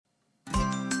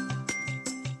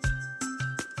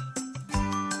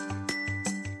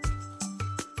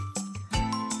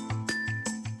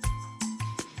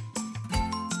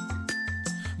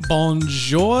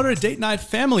Bonjour, date night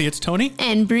family. It's Tony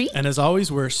and Bree. And as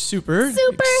always, we're super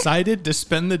excited to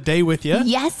spend the day with you.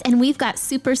 Yes, and we've got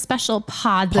super special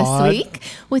pod this week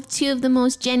with two of the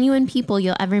most genuine people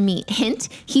you'll ever meet. Hint,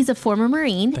 he's a former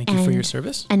Marine. Thank you for your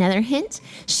service. Another hint,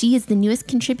 she is the newest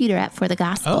contributor at For the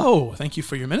Gospel. Oh, thank you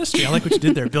for your ministry. I like what you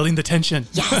did there, building the tension.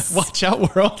 Yes. Watch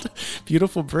out, world.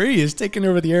 Beautiful Bree is taking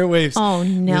over the airwaves. Oh,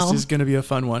 no. This is going to be a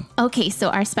fun one. Okay, so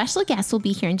our special guest will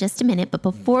be here in just a minute, but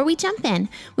before we jump in,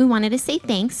 we wanted to say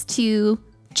thanks to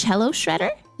Cello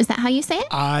Shredder. Is that how you say it?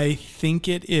 I think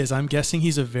it is. I'm guessing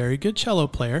he's a very good cello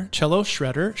player. Cello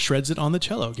Shredder shreds it on the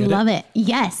cello. Get Love it?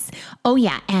 Yes. Oh,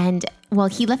 yeah. And well,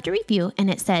 he left a review and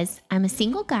it says, I'm a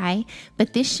single guy,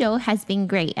 but this show has been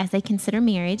great as I consider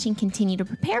marriage and continue to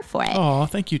prepare for it. Oh,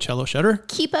 thank you, Cello Shredder.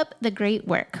 Keep up the great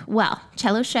work. Well,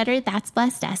 Cello Shredder, that's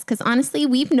blessed us because honestly,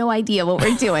 we've no idea what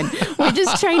we're doing. We're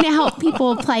just trying to help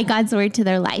people apply God's word to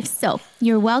their life. So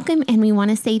you're welcome. And we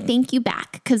want to say thank you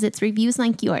back because it's reviews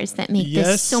like yours that make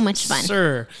this so much fun.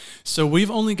 Sir. So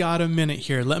we've only got a minute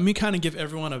here. Let me kind of give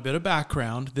everyone a bit of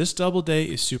background. This double day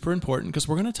is super important because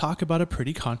we're going to talk about a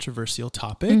pretty controversial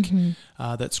topic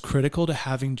that's critical to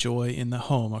having joy in the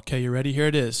home. Okay, you ready? Here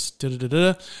it is.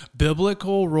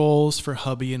 Biblical roles for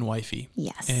hubby and wifey.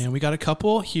 Yes. And we got a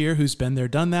couple here who's been there,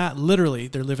 done that. Literally,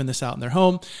 they're living this out in their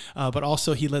home. But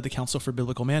also he led the Council for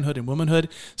Biblical Manhood and Womanhood.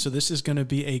 So this is going to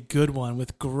be a good one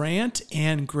with Grant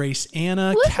and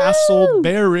GraceAnna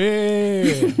Castleberry.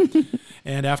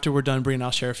 And after we're done, Bree and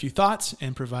I'll share a few thoughts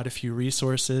and provide a few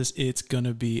resources. It's going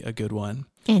to be a good one.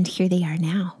 And here they are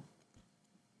now.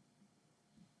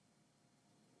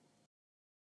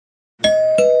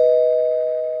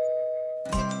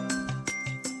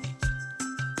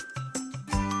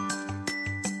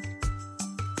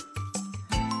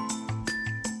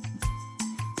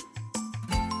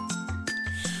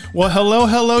 Well,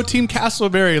 hello, Team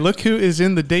Castleberry. Look who is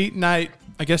in the date night.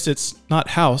 I guess it's not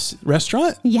house,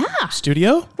 restaurant? Yeah.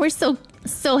 Studio? We're so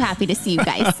happy to see you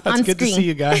guys on It's good screen. to see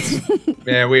you guys.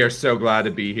 Man, we are so glad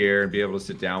to be here and be able to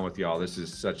sit down with y'all. This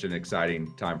is such an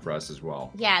exciting time for us as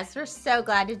well. Yes, we're so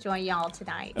glad to join y'all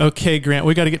tonight. Okay, Grant,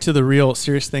 we got to get to the real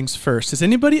serious things first. Has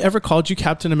anybody ever called you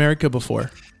Captain America before?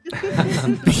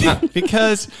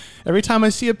 Because every time I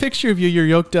see a picture of you, you're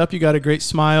yoked up, you got a great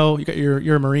smile,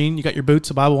 you're a Marine, you got your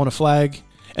boots, a Bible, and a flag.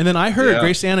 And then I heard,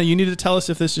 GraceAnna, you need to tell us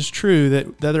if this is true,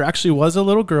 that there actually was a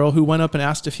little girl who went up and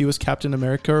asked if he was Captain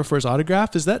America or for his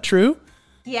autograph. Is that true?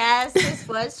 Yes, this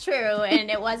was true, and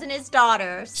it wasn't his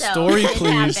daughter. So Story,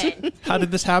 please. How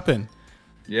did this happen?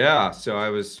 Yeah, so I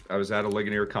was at a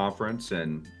Ligonier conference,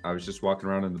 and I was just walking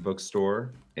around in the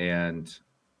bookstore, and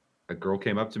a girl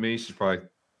came up to me. She's probably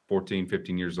 14,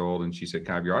 15 years old, and she said,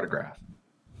 "Can I have your autograph?"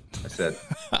 I said,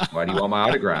 "Why do you want my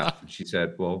autograph?" And she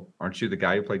said, "Well, aren't you the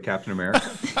guy who played Captain America?"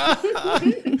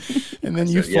 And then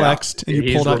you flexed and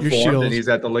you pulled out your shield. And he's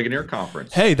at the Ligonier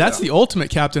conference. Hey, that's the ultimate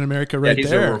Captain America right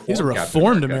there. He's a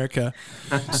reformed America.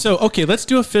 So, okay, let's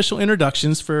do official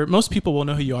introductions. For most people will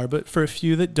know who you are, but for a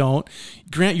few that don't,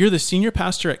 Grant, you're the senior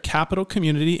pastor at Capital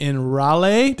Community in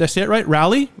Raleigh. Did I say it right?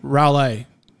 Raleigh.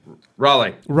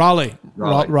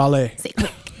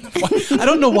 I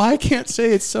don't know why I can't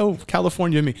say it's so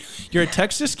California to me. You're a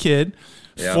Texas kid,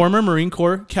 former Marine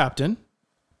Corps captain,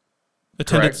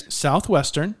 attended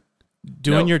Southwestern,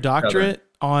 doing your doctorate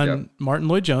on Martin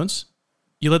Lloyd-Jones.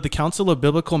 You led the Council of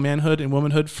Biblical Manhood and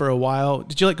Womanhood for a while.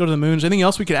 Did you go to the moon? Is there anything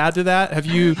else we could add to that? Have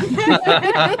you?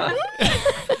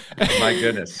 My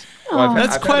goodness. Well,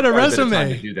 that's quite a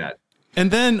resume. To do that.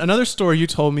 And then another story you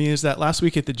told me is that last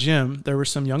week at the gym, there were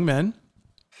some young men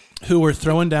who were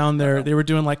throwing down they were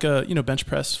doing like a, bench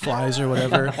press flies or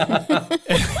whatever.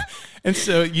 And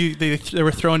so they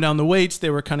were throwing down the weights.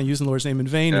 They were kind of using the Lord's name in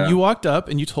vain. Yeah. And you walked up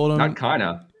and you told them. Not kind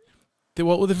of. They're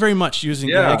very much using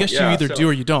it. I guess you either do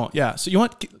or you don't. Yeah. So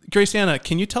GraceAnna,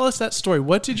 can you tell us that story?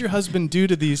 What did your husband do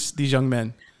to these young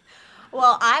men?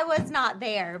 Well, I was not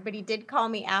there, but he did call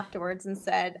me afterwards and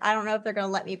said, "I don't know if they're going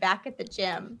to let me back at the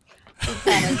gym."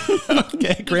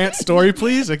 Okay, Grant, story,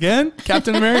 please. Again,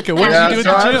 Captain America. What did you do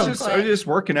at the gym? I was just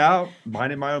working out,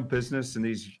 minding my own business, and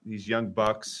these young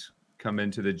bucks come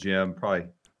into the gym, probably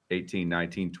 18,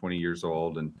 19, 20 years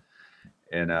old, and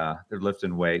they're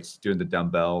lifting weights, doing the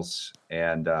dumbbells,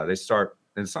 and they start,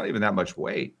 and it's not even that much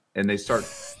weight, and they start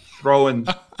throwing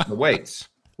the weights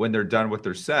when they're done with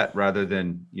their set, rather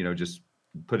than just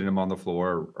putting them on the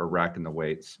floor or racking the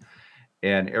weights.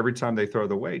 And every time they throw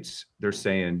the weights, they're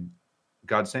saying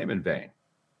God's name in vain.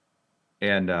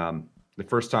 And the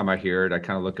first time I hear it, I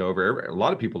kind of look over. A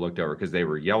lot of people looked over because they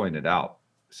were yelling it out.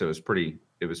 So it was pretty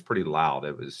loud.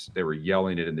 They were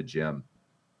yelling it in the gym.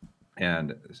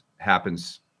 And it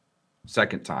happens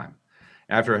second time.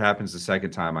 After it happens the second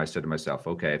time, I said to myself,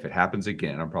 okay, if it happens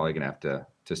again, I'm probably going to have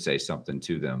to say something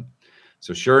to them.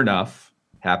 So sure enough,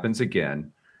 happens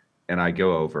again. And I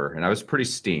go over, and I was pretty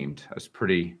steamed. I was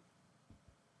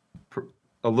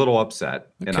a little upset.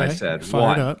 And I said,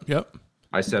 fired up. Yep.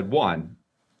 I said, 1,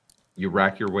 you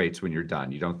rack your weights when you're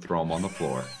done. You don't throw them on the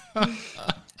floor.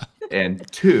 And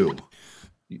 2,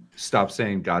 stop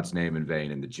saying God's name in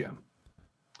vain in the gym.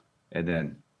 And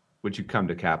then, would you come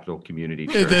to Capital Community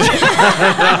Church? No,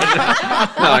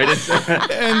 I didn't say that.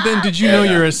 And then, did you know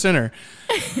you're a sinner?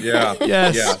 Yeah.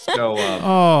 Yes. Yeah. So,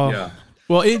 yeah.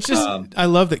 Well, it's just, I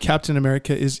love that Captain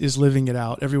America is living it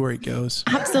out everywhere he goes.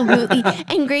 Absolutely.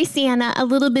 And GraceAnna, a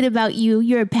little bit about you.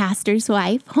 You're a pastor's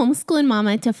wife, homeschooling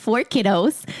mama to 4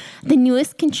 kiddos, the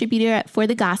newest contributor at For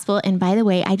the Gospel. And by the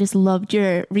way, I just loved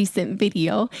your recent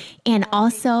video. And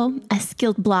also a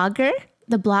skilled blogger.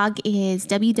 The blog is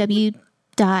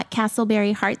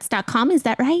www.castleberryhearts.com. Is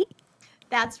that right?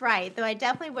 That's right. Though I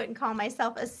definitely wouldn't call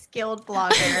myself a skilled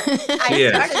blogger. She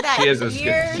started that years ago.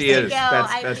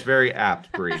 That's very apt,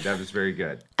 Bree. That was very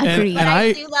good. Agreed. And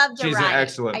I do love to she's write. an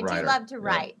excellent writer. I do love to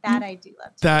write. That I do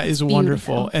love to That is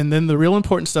wonderful. Beautiful. And then the real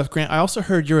important stuff, Grant, I also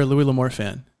heard you're a Louis L'Amour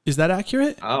fan. Is that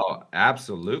accurate? Oh,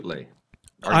 absolutely.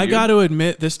 I got to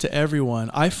admit this to everyone.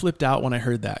 I flipped out when I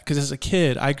heard that because as a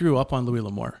kid, I grew up on Louis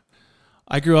L'Amour.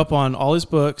 I grew up on all his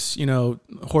books,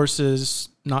 Horses,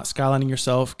 Not Skylining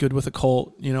Yourself, Good with a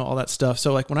Colt, all that stuff.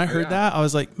 So like when I heard that, I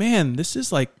was like, man, this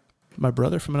is like my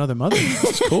brother from another mother. This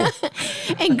is cool.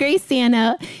 And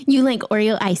GraceAnna, you like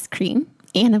Oreo ice cream,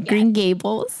 Anne of Green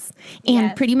Gables,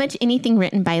 and pretty much anything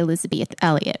written by Elizabeth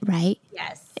Elliot, right?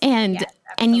 Yes. And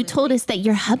you told us that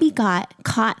your hubby got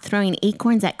caught throwing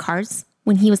acorns at cars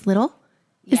when he was little.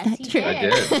 Is that true? I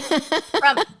did.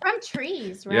 from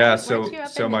trees, right? Yeah. So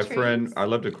my friend, I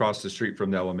lived across the street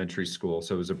from the elementary school,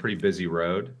 so it was a pretty busy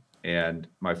road. And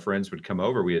my friends would come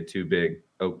over. We had 2 big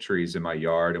oak trees in my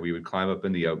yard, and we would climb up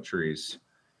in the oak trees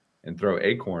and throw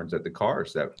acorns at the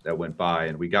cars that went by.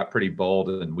 And we got pretty bold,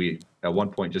 and we at one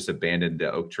point just abandoned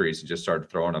the oak trees and just started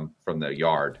throwing them from the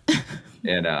yard.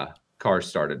 And cars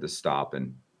started to stop,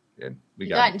 and we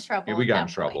got in trouble. Yeah, we got in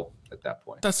trouble at that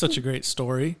point. That's such a great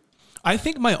story. I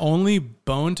think my only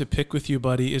bone to pick with you,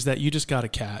 buddy, is that you just got a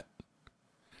cat.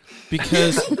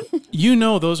 Because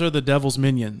those are the devil's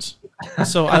minions.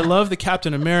 So I love the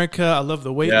Captain America. I love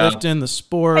the weightlifting, the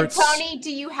sports. And Tony,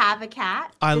 do you have a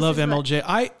cat? I love MLJ.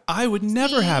 I would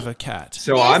never have a cat.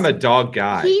 So I'm a dog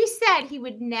guy. He said he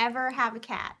would never have a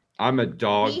cat. I'm a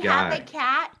dog guy. We have a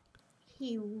cat.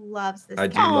 He loves this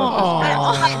cat. I do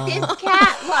love this cat. This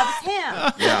cat loves him.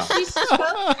 Yeah. He's so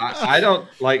I don't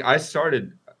like, I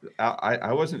started,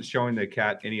 I wasn't showing the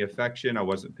cat any affection. I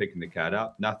wasn't picking the cat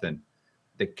up, nothing.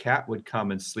 The cat would come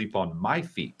and sleep on my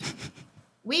feet.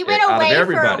 We went away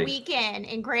for a weekend,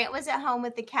 and Grant was at home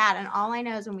with the cat. And all I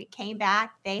know is when we came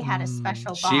back, they had a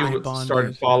special bond. She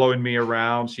started following me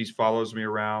around. She follows me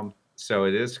around. So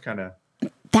it is kind of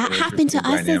that happened to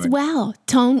us as well.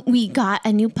 Tone, we got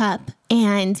a new pup,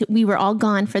 and we were all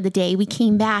gone for the day. We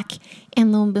came back,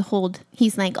 and lo and behold,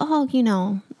 he's like, "Oh,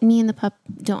 me and the pup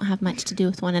don't have much to do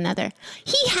with one another."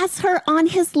 He has her on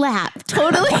his lap,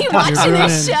 totally watching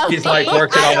this show. He's like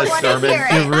working on a sermon.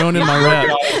 You're ruining my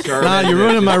rep. You're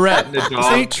ruining my rep. This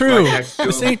ain't true.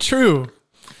 This ain't true.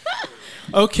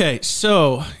 Okay,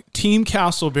 so Team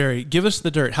Castleberry, give us the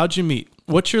dirt. How'd you meet?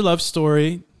 What's your love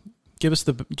story? Give us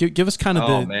kind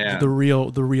of the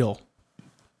real.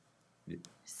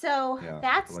 So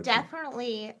that's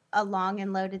definitely a long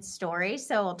and loaded story.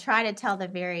 So I'll try to tell the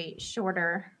very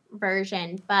shorter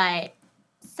version. But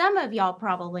some of y'all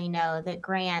probably know that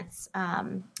Grant's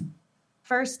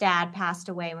first dad passed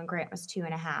away when Grant was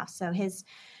 2.5. So his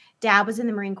dad was in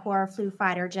the Marine Corps, flew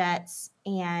fighter jets,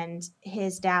 and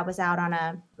his dad was out on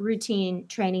a routine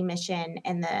training mission,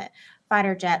 and the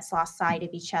fighter jets lost sight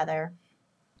of each other.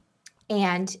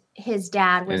 And his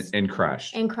dad was and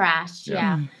crashed.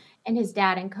 Yeah. And his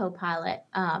dad and co-pilot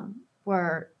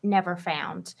were never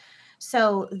found.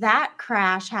 So that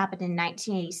crash happened in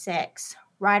 1986,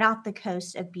 right off the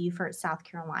coast of Beaufort, South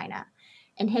Carolina.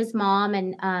 And his mom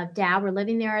and dad were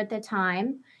living there at the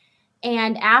time.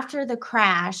 And after the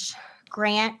crash,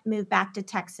 Grant moved back to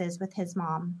Texas with his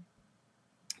mom.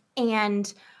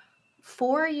 And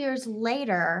 4 years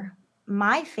later,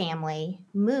 my family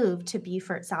moved to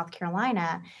Beaufort, South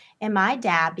Carolina, and my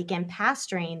dad began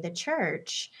pastoring the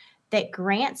church that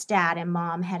Grant's dad and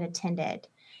mom had attended.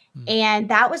 And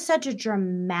that was such a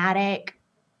dramatic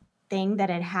thing that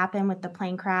had happened with the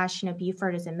plane crash.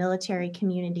 Beaufort is a military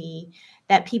community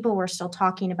that people were still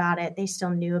talking about it. They still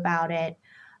knew about it.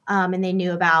 And they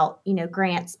knew about,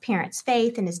 Grant's parents'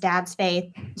 faith and his dad's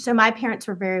faith. So my parents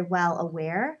were very well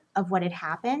aware of what had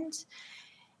happened.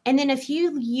 And then a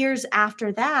few years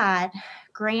after that,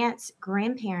 Grant's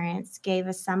grandparents gave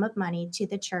a sum of money to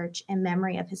the church in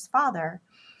memory of his father.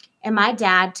 And my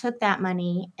dad took that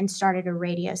money and started a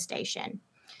radio station.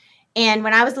 And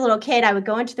when I was a little kid, I would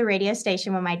go into the radio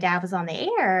station when my dad was on the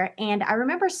air. And I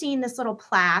remember seeing this little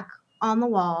plaque on the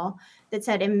wall that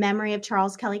said, in memory of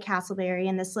Charles Kelly Castleberry,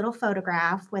 and this little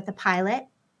photograph with a pilot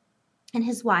and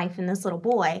his wife and this little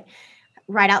boy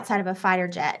right outside of a fighter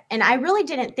jet. And I really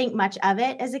didn't think much of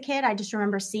it as a kid. I just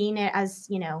remember seeing it as,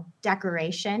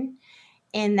 decoration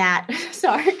in that.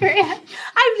 Sorry, Grant.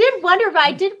 I did wonder if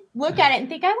I did look at it and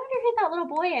think, I wonder who that little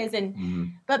boy is.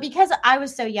 And but because I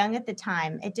was so young at the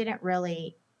time, it didn't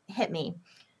really hit me.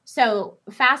 So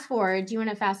fast forward. Do you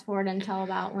want to fast forward and tell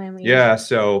about when we? Yeah.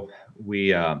 So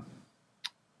we,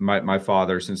 my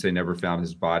father, since they never found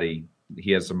his body,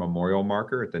 he has a memorial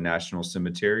marker at the National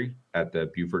Cemetery, at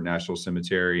the Beaufort National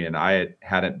Cemetery. And I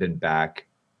hadn't been back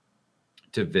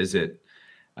to visit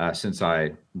since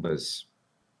I was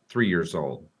 3 years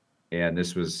old. And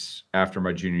this was after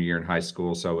my junior year in high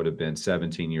school. So I would have been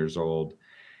 17 years old.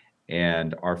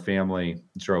 And our family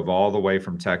drove all the way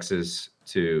from Texas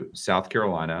to South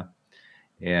Carolina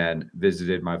and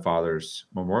visited my father's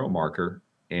memorial marker.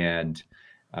 And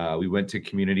we went to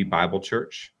Community Bible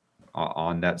Church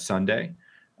on that Sunday.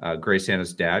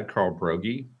 GraceAnna's dad, Carl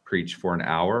Broggie, preached for an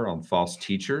hour on false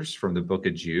teachers from the book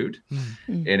of Jude.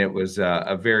 Mm-hmm. And it was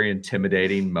a very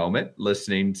intimidating moment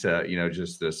listening to,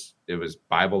 just this, it was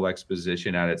Bible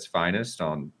exposition at its finest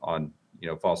on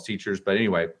false teachers. But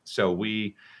anyway, so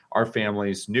our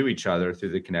families knew each other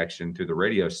through the connection through the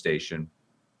radio station.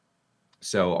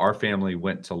 So our family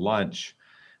went to lunch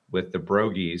with the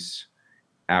Brogies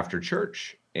after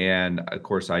church. And of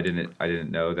course, I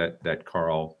didn't know that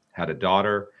Carl had a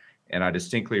daughter. And I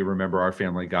distinctly remember our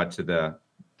family got to the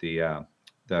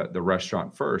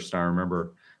restaurant first. I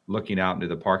remember looking out into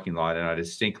the parking lot, and I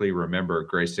distinctly remember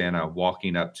GraceAnna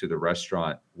walking up to the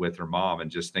restaurant with her mom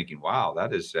and just thinking, wow,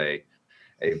 that is a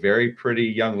very pretty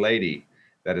young lady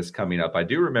that is coming up. I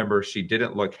do remember she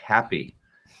didn't look happy.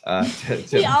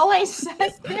 He always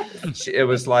says this. I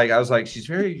was like, she's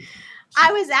very...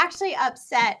 I was actually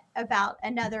upset about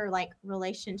another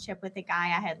relationship with a guy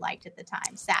I had liked at the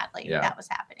time. Sadly, that was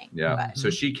happening. Yeah. But. So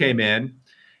she came in,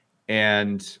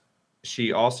 and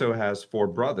she also has 4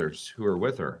 brothers who are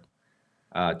with her,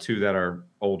 2 that are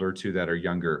older, 2 that are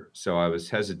younger. So I was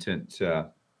hesitant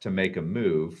to make a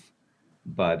move,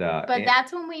 but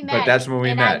that's when we met. But that's when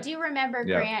we met. And I do remember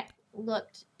Grant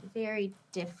looked very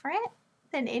different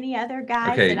than any other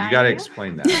guy. Okay, you got to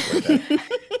explain that.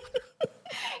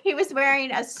 He was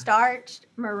wearing a starched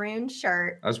maroon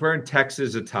shirt. I was wearing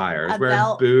Texas attire. I was wearing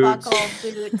belt boots. Buckle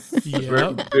boots.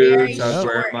 Very I was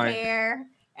wearing my hair.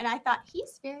 And I thought,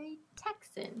 he's very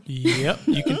Texan. Yep.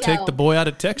 You can take the boy out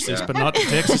of Texas, but not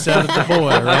Texas out of the boy,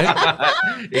 right?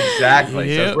 Exactly.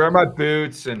 Yep. So I was wearing my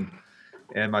boots and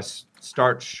my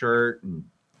starched shirt. And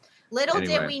little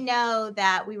did we know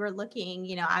that we were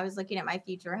looking, I was looking at my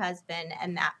future husband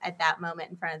and that at that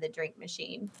moment in front of the drink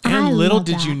machine. And little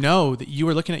did you know that you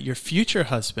were looking at your future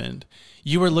husband.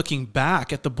 You were looking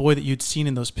back at the boy that you'd seen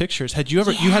in those pictures. Had you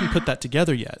ever, you hadn't put that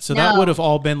together yet. So that would have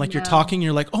all been you're talking,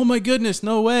 you're like, oh my goodness,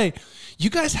 no way. You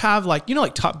guys have like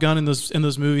Top Gun in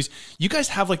those movies. You guys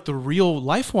have the real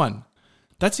life one.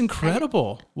 That's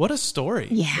incredible. What a story.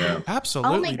 Yeah.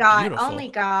 Absolutely. Only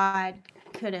God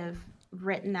could have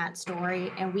written that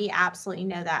story, and we absolutely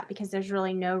know that because there's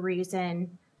really no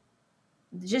reason.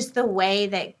 Just the way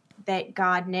that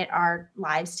God knit our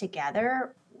lives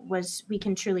together we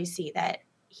can truly see that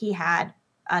he had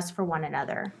us for one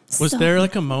another. Was there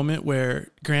a moment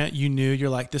where, Grant, you knew you're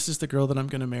like, this is the girl that I'm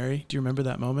going to marry? Do you remember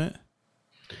that moment?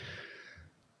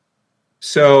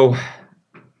 So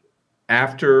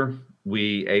after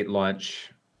we ate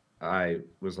lunch, I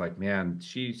was like, man,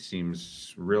 she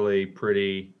seems really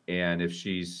pretty. And if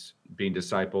she's being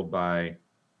discipled by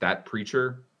that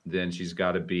preacher, then she's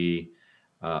got to be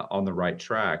on the right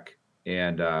track.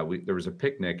 And there was a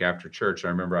picnic after church. I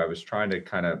remember I was trying to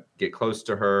kind of get close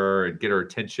to her and get her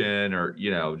attention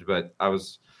but I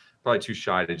was probably too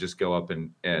shy to just go up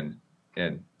and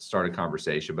start a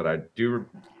conversation. But I do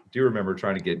remember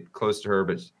trying to get close to her,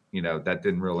 but that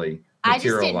didn't really materialize. I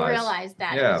just didn't realize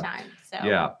that at the time. So.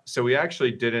 Yeah. So we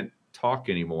actually didn't talk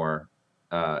anymore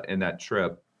in that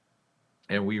trip.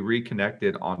 And we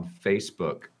reconnected on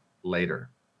Facebook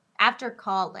later. After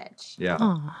college. Yeah.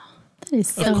 Aww, that is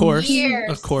so Of course.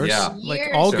 Yeah. Like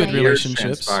all good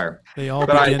relationships. They all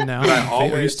begin now. But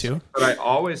I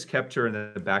always kept her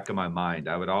in the back of my mind.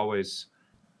 I would always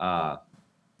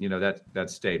that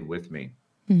stayed with me.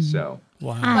 Mm. So,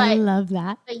 Wow. I love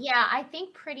that. But yeah, I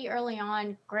think pretty early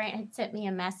on, Grant had sent me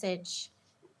a message,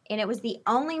 and it was the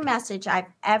only message I've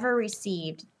ever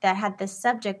received that had the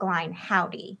subject line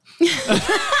 "Howdy."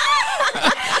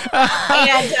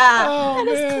 And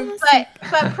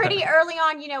but pretty early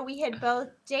on, we had both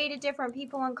dated different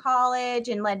people in college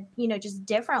and led, just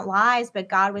different lives, but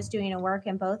God was doing a work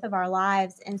in both of our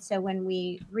lives. And so when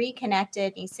we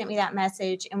reconnected, he sent me that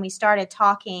message and we started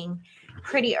talking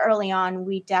pretty early on,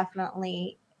 we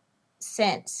definitely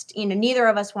sensed, neither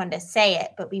of us wanted to say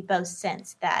it, but we both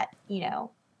sensed that,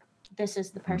 this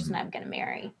is the person I'm going to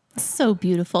marry. So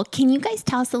beautiful. Can you guys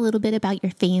tell us a little bit about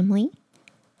your family,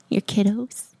 your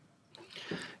kiddos?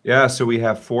 Yeah, so we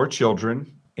have 4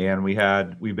 children, and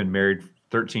we've been married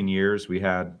 13 years. We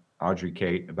had Audrey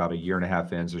Kate about a year and a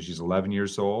half in, so she's 11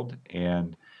 years old,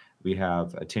 and we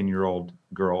have a 10-year-old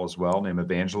girl as well named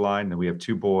Evangeline, and we have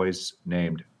 2 boys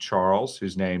named Charles,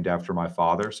 who's named after my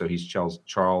father, so he's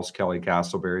Charles Kelly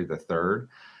Castleberry III,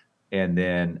 and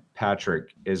then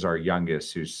Patrick is our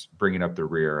youngest, who's bringing up the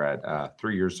rear at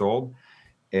 3 years old.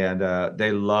 And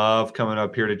they love coming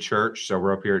up here to church. So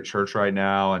we're up here at church right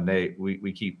now, and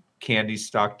we keep candy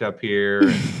stocked up here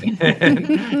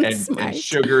and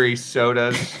sugary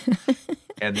sodas.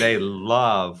 And they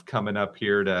love coming up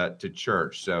here to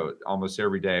church. So almost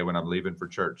every day when I'm leaving for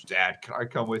church, Dad, can I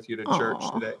come with you to church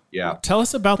today? Yeah. Tell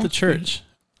us about the church,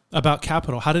 about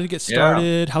Capital. How did it get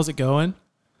started? How's it going?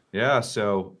 Yeah,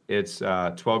 so it's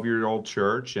a 12-year-old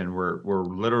church, and we're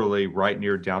literally right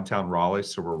near downtown Raleigh,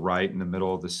 so we're right in the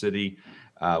middle of the city.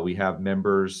 We have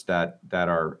members that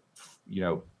are,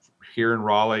 here in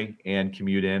Raleigh and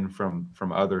commute in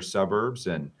from other suburbs,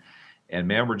 and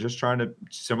man, we're just trying to,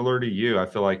 similar to you, I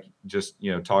feel like just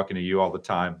talking to you all the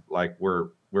time, like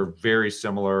we're very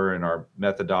similar in our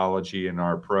methodology and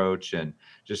our approach, and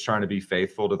just trying to be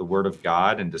faithful to the Word of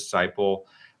God and disciple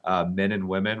men and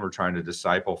women. We're trying to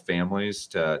disciple families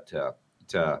to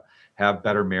have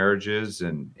better marriages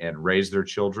and raise their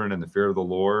children in the fear of the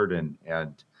Lord,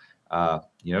 and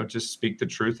just speak the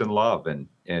truth in love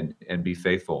and be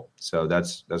faithful. So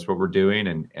that's what we're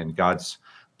doing, and God's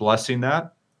blessing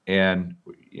that, and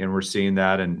we're seeing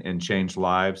that and change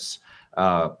lives.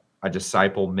 I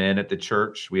disciple men at the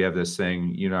church. We have this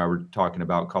thing, I were talking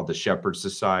about called the Shepherd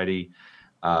Society,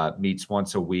 meets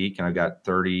once a week, and I've got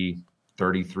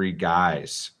 33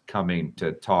 guys coming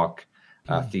to talk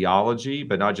theology,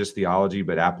 but not just theology,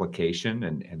 but application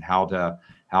and how to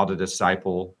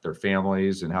disciple their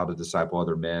families and how to disciple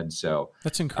other men. So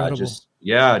that's incredible. Just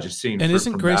seeing. And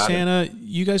isn't GraceAnna,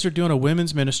 you guys are doing a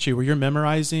women's ministry where you're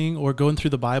memorizing or going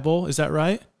through the Bible? Is that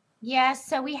right? Yes.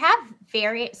 So we have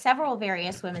several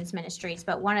various women's ministries,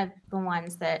 but one of the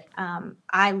ones that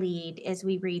I lead is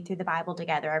we read through the Bible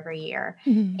together every year.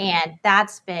 Mm-hmm. And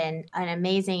that's been an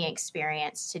amazing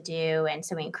experience to do. And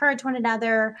so we encourage one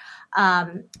another.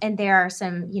 And there are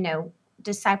some,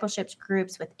 discipleship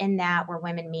groups within that where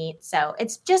women meet. So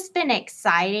it's just been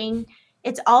exciting.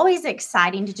 It's always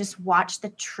exciting to just watch the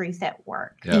truth at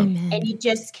work. Yeah. And you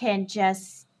just can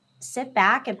sit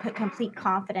back and put complete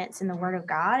confidence in the Word of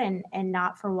God and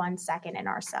not for 1 second in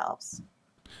ourselves.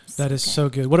 That is so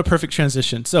good. What a perfect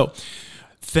transition. So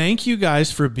thank you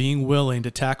guys for being willing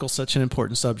to tackle such an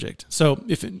important subject. So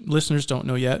if listeners don't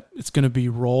know yet, it's going to be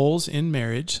roles in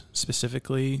marriage,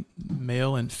 specifically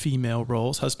male and female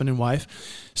roles, husband and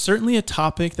wife. Certainly a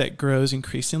topic that grows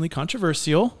increasingly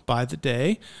controversial by the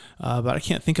day, but I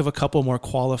can't think of a couple more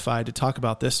qualified to talk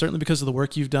about this, certainly because of the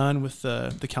work you've done with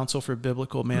the Council for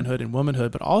Biblical Manhood and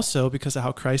Womanhood, but also because of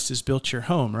how Christ has built your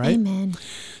home, right? Amen.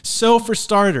 So for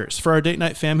starters, for our date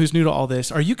night fam who's new to all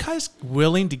this, are you guys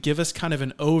willing to give us kind of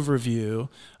an overview,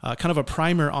 kind of a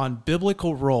primer on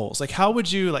biblical roles? Like how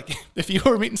would you, if you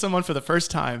were meeting someone for the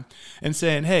first time and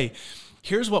saying, hey,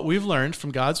 here's what we've learned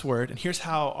from God's word, and here's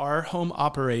how our home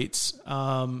operates.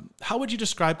 How would you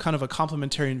describe kind of a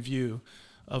complementarian view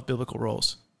of biblical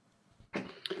roles?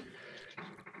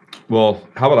 Well,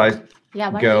 how about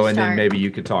I go, and then maybe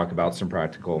you could talk about some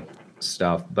practical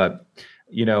stuff. But,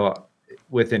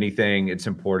 with anything, it's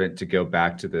important to go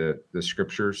back to the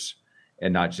scriptures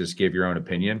and not just give your own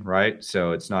opinion, right?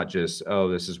 So it's not just,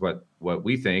 this is what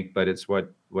we think, but it's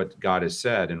what God has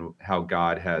said and how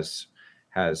God has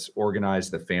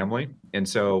organized the family. And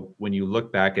so when you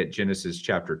look back at Genesis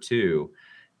chapter 2,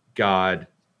 God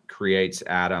creates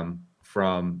Adam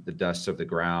from the dust of the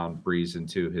ground, breathes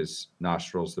into his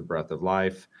nostrils the breath of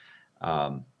life.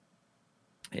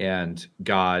 And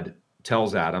God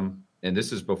tells Adam, and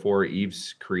this is before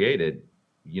Eve's created,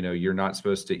 you're not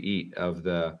supposed to eat of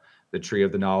the tree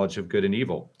of the knowledge of good and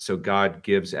evil. So God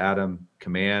gives Adam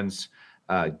commands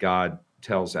God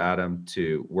tells Adam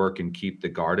to work and keep the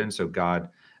garden. So God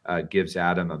gives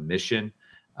Adam a mission.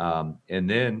 And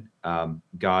then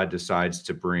God decides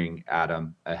to bring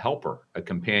Adam a helper, a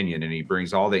companion, and he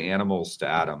brings all the animals to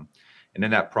Adam. And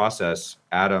in that process,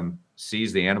 Adam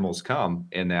sees the animals come,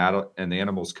 and the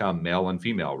animals come male and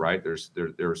female, right?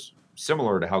 There's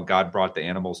similar to how God brought the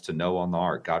animals to Noah on the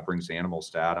ark. God brings the animals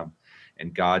to Adam,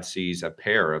 and God sees a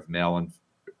pair of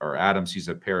Adam sees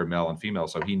a pair of male and female.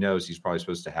 So he knows he's probably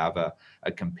supposed to have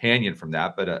a companion from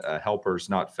that, but a helper is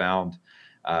not found,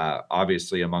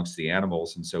 obviously, amongst the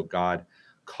animals. And so God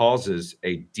causes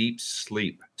a deep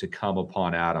sleep to come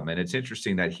upon Adam. And it's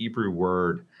interesting, that Hebrew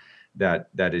word that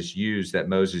is used, that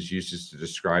Moses uses to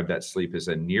describe that sleep, is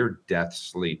a near death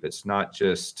sleep. It's not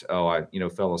just, I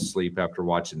fell asleep after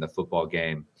watching the football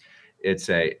game. It's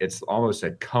almost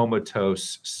a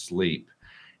comatose sleep.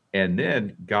 And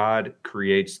then God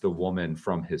creates the woman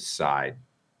from his side.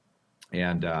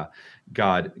 And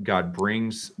God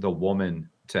brings the woman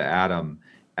to Adam,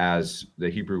 as the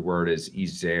Hebrew word is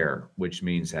ezer, which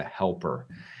means a helper.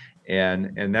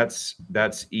 And that's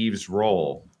Eve's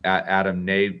role. Adam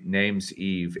names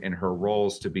Eve, and her role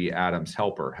is to be Adam's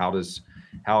helper. How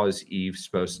is Eve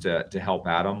supposed to help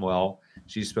Adam? Well,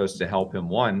 she's supposed to help him.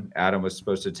 One, Adam was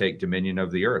supposed to take dominion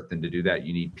of the earth, and to do that,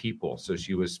 you need people. So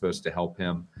she was supposed to help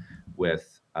him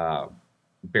with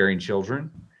bearing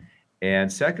children,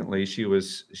 and secondly, she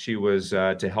was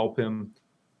to help him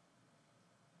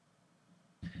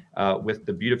with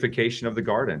the beautification of the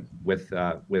garden, with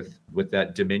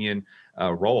that dominion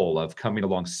role of coming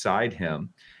alongside him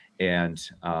and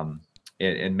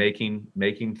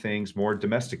making things more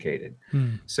domesticated.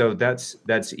 So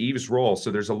that's Eve's role.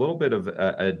 So there's a little bit of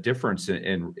a difference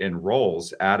in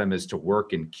roles. Adam is to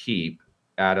work and keep.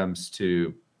 Adam's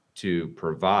to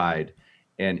provide,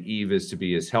 and Eve is to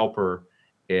be his helper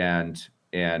and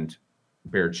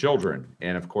bear children.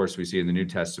 And of course, we see in the New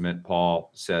Testament,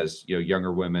 Paul says,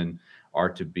 younger women are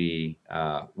to be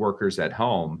workers at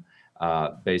home,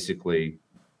 basically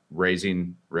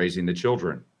raising the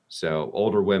children. So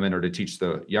older women are to teach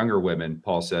the younger women,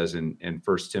 Paul says in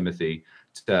 1 Timothy,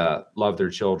 to love their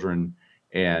children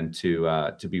and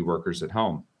to be workers at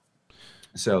home.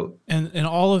 So and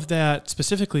all of that,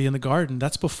 specifically in the garden,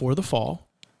 that's before the fall,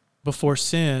 before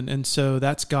sin, and so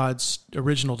that's God's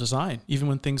original design. Even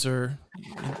when things are,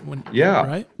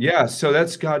 right? Yeah. So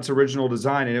that's God's original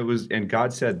design, and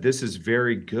God said, "This is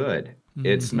very good." Mm-hmm.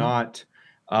 It's not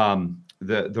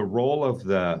the role of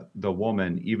the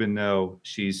woman, even though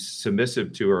she's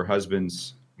submissive to her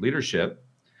husband's leadership,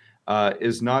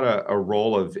 is not a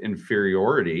role of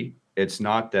inferiority. It's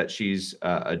not that she's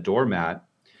a doormat.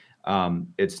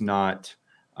 It's not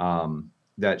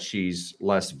that she's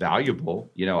less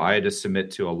valuable. I had to submit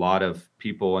to a lot of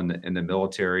people in the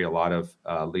military, a lot of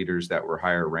leaders that were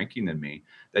higher ranking than me.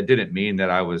 That didn't mean that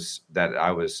I was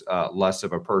less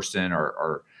of a person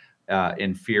or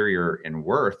inferior in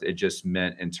worth. It just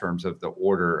meant, in terms of the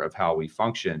order of how we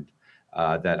functioned,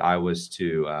 that I was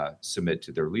to submit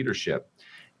to their leadership.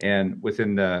 And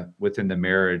within the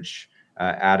marriage,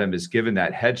 Adam is given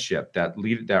that headship,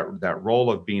 that role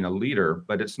of being a leader,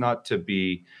 but it's not to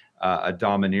be a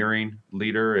domineering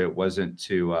leader. It wasn't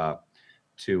to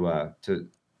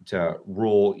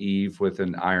rule Eve with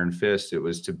an iron fist. It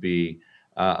was to be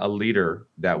a leader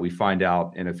that we find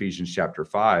out in Ephesians chapter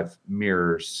 5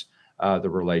 mirrors the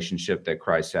relationship that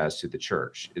Christ has to the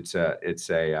church. It's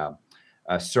a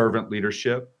servant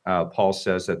leadership. Paul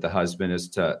says that the husband is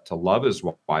to love his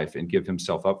wife and give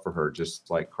himself up for her,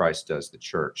 just like Christ does the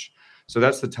church. So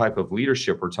that's the type of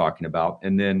leadership we're talking about.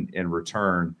 And then in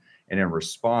return and in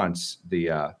response,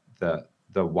 the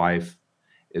wife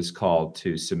is called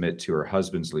to submit to her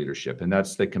husband's leadership. And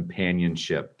that's the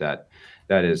companionship that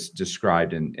is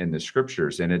described in the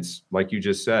scriptures. And it's like you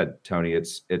just said, Tony,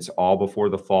 it's all before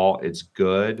the fall. It's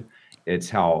good. It's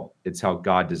how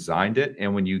God designed it.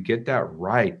 And when you get that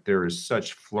right, there is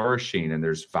such flourishing and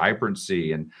there's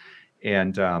vibrancy and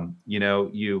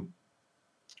you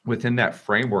within that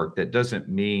framework. That doesn't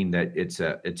mean that it's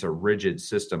a rigid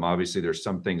system. Obviously, there's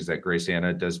some things that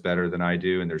GraceAnna does better than I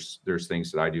do, and there's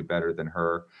things that I do better than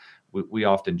her. We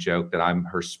often joke that I'm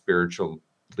her spiritual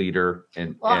leader,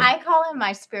 and I call him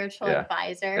my spiritual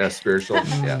advisor. Yeah, spiritual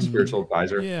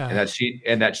advisor. Yeah.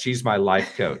 And that she's my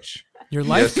life coach. Your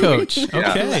life coach.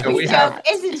 Okay. So it's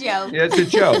a joke. Yeah, it's a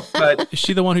joke. But is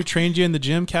she the one who trained you in the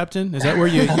gym, Captain? Is that where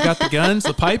you got the guns,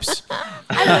 the pipes?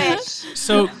 I wish.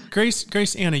 So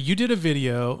GraceAnna, you did a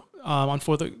video on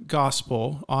For the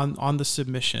Gospel on the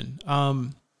submission.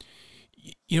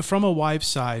 from a wife's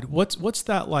side, what's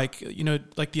that like,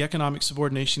 like the economic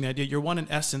subordination, the idea you're one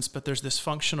in essence, but there's this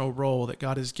functional role that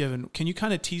God has given. Can you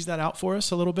kind of tease that out for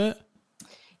us a little bit?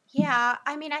 Yeah.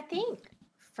 I mean, I think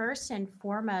first and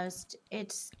foremost,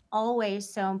 it's always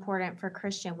so important for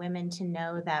Christian women to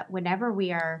know that whenever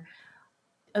we are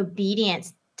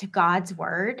obedient to God's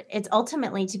word, it's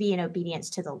ultimately to be in obedience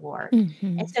to the Lord.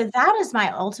 Mm-hmm. And so that is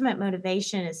my ultimate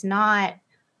motivation, is not,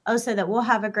 so that we'll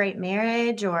have a great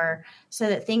marriage, or so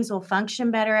that things will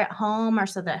function better at home, or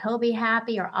so that he'll be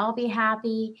happy or I'll be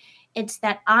happy. It's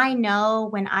that I know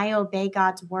when I obey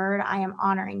God's word, I am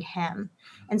honoring him.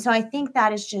 And so I think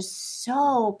that is just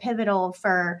so pivotal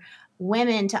for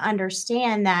women to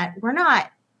understand that we're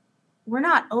not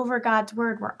over God's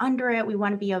word. We're under it. We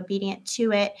want to be obedient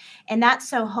to it. And that's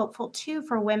so hopeful too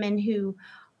for women who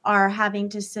are having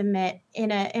to submit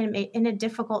in a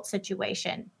difficult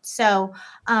situation. So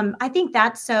I think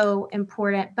that's so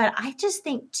important. But I just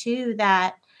think too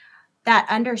that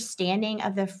understanding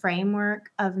of the framework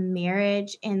of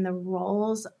marriage and the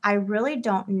roles, I really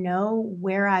don't know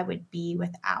where I would be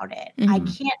without it. Mm-hmm. I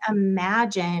can't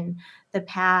imagine the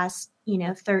past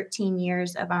 13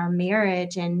 years of our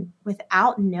marriage and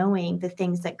without knowing the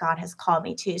things that God has called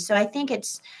me to. So I think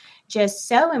it's just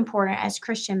so important as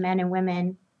Christian men and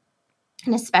women,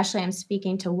 and especially I'm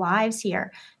speaking to wives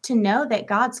here, to know that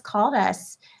God's called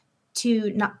us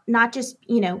to not just,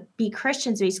 be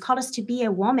Christians, but he's called us to be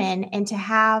a woman and to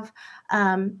have,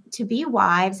 to be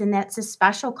wives. And that's a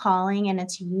special calling, and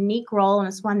it's a unique role, and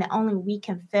it's one that only we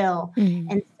can fill.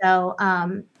 Mm-hmm. And so,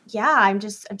 I'm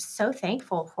so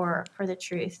thankful for the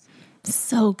truth.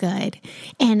 So good.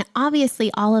 And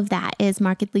obviously all of that is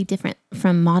markedly different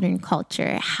from modern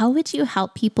culture. How would you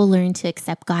help people learn to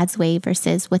accept God's way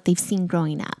versus what they've seen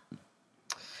growing up?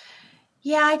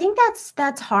 Yeah, I think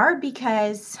that's hard,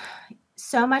 because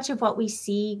so much of what we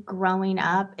see growing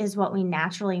up is what we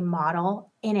naturally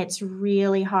model, and it's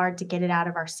really hard to get it out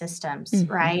of our systems,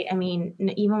 Mm-hmm. right? I mean,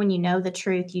 even when you know the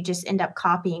truth, you just end up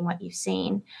copying what you've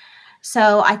seen.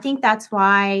 So I think that's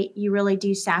why you really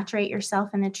do saturate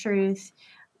yourself in the truth.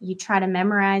 You try to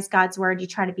memorize God's word. You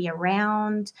try to be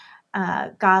around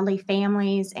godly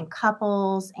families and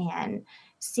couples and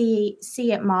see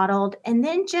it modeled. And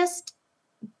then just,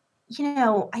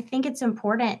 I think it's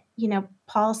important,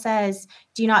 Paul says,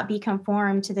 do not be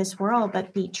conformed to this world,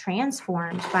 but be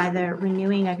transformed by the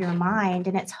renewing of your mind.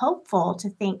 And it's hopeful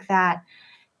to think that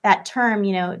term,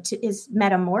 is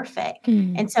metamorphic.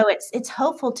 Mm. And so it's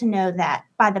hopeful to know that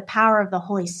by the power of the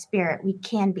Holy Spirit, we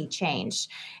can be changed.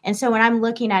 And so when I'm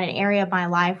looking at an area of my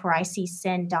life where I see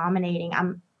sin dominating,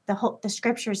 the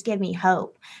scriptures give me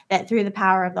hope that through the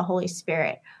power of the Holy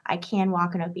Spirit, I can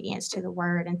walk in obedience to the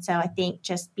word. And so I think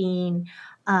just being,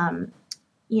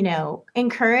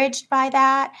 encouraged by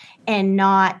that, and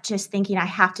not just thinking I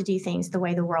have to do things the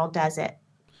way the world does it.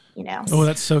 Oh,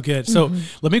 that's so good. So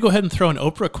let me go ahead and throw an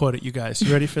Oprah quote at you guys.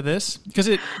 You ready for this? Because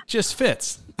it just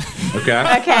fits.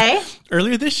 Okay.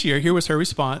 Earlier this year, here was her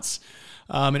response.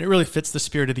 And it really fits the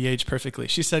spirit of the age perfectly.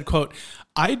 She said, quote,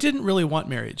 "I didn't really want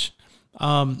marriage.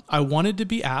 I wanted to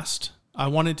be asked. I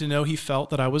wanted to know he felt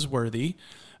that I was worthy,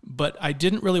 but I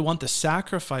didn't really want the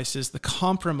sacrifices, the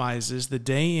compromises, the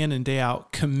day in and day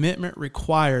out commitment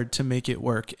required to make it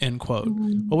work," end quote.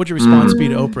 What would your response be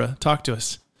to Oprah? Talk to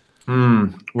us.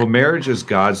 Well, marriage is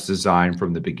God's design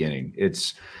from the beginning.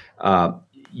 It's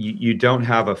you don't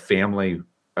have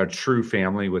a true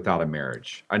family without a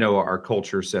marriage. I know our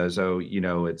culture says,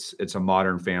 it's a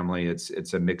modern family.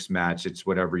 It's a mixed match. It's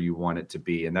whatever you want it to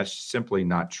be. And that's simply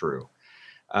not true.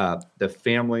 The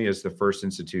family is the first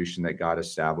institution that God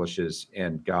establishes,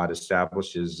 and God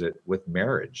establishes it with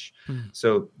marriage.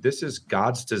 So this is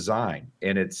God's design,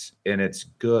 and it's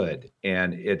good,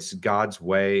 and it's God's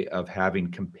way of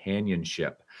having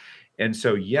companionship. And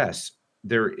so, yes,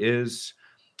 there is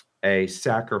a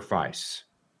sacrifice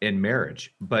in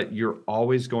marriage, but you're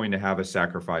always going to have a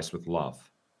sacrifice with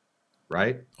love.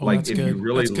 Right? Oh, like that's if good. you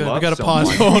really that's good. love I got to someone,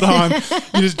 pause. Hold on.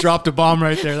 You just dropped a bomb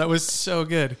right there. That was so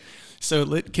good. So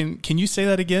can you say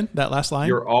that again, that last line?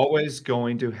 You're always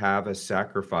going to have a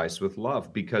sacrifice with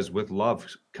love, because with love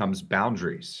comes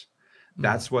boundaries.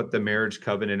 That's what the marriage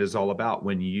covenant is all about.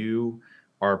 When you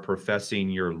are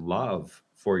professing your love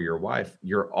for your wife,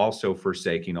 you're also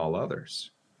forsaking all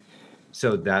others.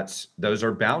 So those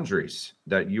are boundaries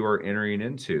that you are entering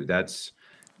into. That's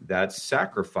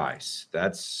sacrifice.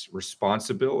 That's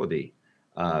responsibility.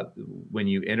 When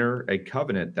you enter a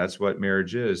covenant, that's what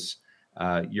marriage is.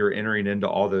 You're entering into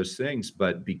all those things,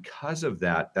 but because of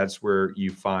that, that's where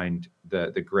you find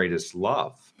the greatest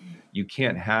love. You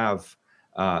can't have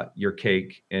your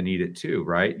cake and eat it too,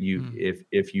 right?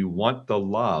 If you want the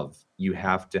love, you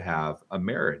have to have a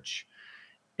marriage.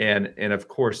 And of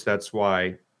course, that's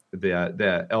why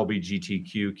the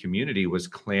LGBTQ community was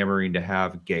clamoring to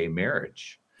have gay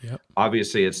marriage. Yep.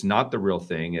 Obviously, it's not the real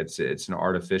thing. It's an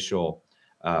artificial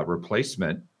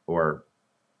replacement or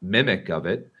mimic of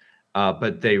it.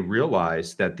 But they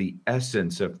realized that the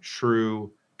essence of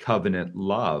true covenant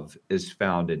love is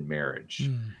found in marriage.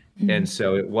 And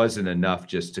so it wasn't enough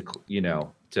just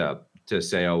to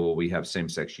say, oh, well, we have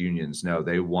same-sex unions. No,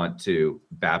 they want to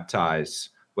baptize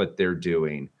what they're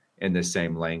doing in the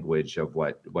same language of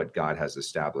what God has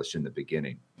established in the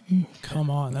beginning. Come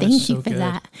on. Thank you for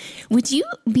that. Would you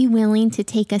be willing to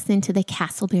take us into the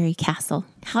Castleberry Castle?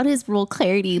 How does rural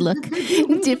clarity look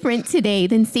different today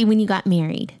than, say, when you got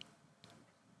married?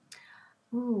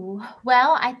 Ooh,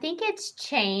 well, I think it's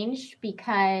changed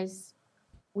because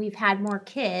we've had more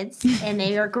kids and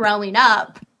they are growing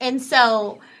up. And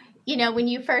so, when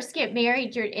you first get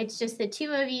married, it's just the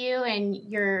two of you and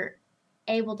you're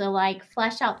able to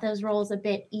flesh out those roles a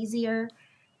bit easier.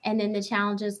 And then the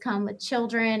challenges come with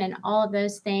children and all of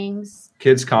those things.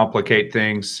 Kids complicate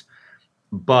things.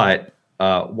 But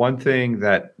one thing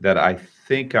that I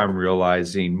think I'm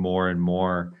realizing more and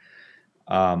more,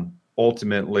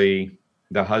 ultimately,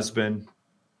 the husband,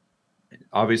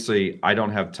 obviously, I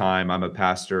don't have time. I'm a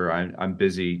pastor. I'm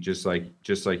busy, just like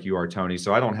you are, Tony.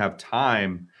 So I don't have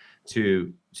time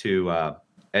to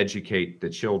educate the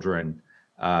children.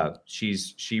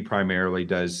 She primarily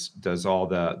does all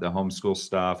the homeschool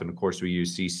stuff, and of course we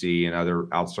use CC and other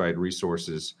outside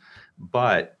resources.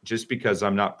 But just because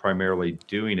I'm not primarily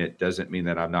doing it doesn't mean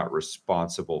that I'm not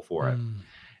responsible for it.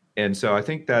 And so I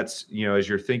think that's, as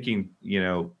you're thinking,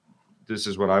 this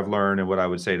is what I've learned, and what I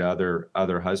would say to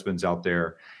other husbands out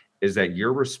there is that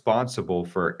you're responsible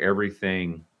for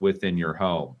everything within your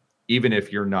home, even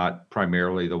if you're not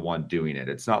primarily the one doing it.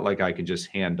 It's not like I can just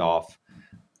hand off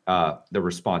the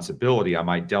responsibility. I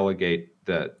might delegate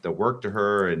the work to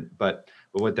her, but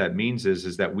what that means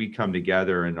is that we come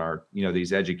together in our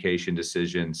these education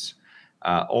decisions.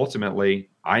 Ultimately,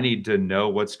 I need to know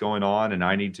what's going on, and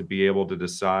I need to be able to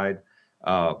decide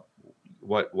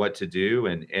what to do,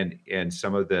 and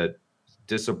some of the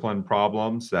discipline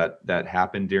problems that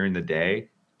happen during the day,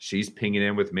 she's pinging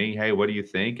in with me. Hey, what do you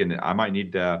think? And I might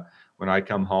need to, when I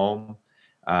come home,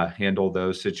 handle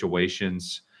those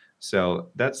situations. So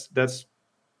that's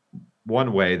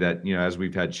one way that, as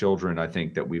we've had children, I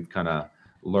think that we've kind of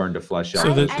learned to flesh out.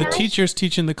 So the teacher's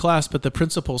teaching the class, but the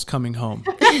principal's coming home.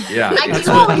 Yeah. I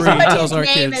do always put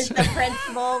his name as the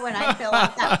principal when I fill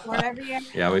out that form every year.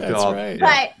 Yeah, we fill out.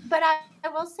 Right. But I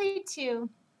will say too,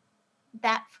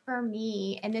 that for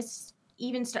me, and this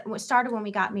even started when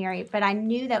we got married, but I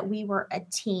knew that we were a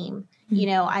team.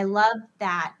 I love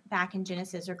that back in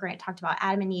Genesis, where Grant talked about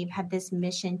Adam and Eve had this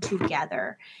mission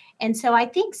together. And so I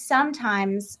think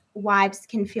sometimes wives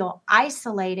can feel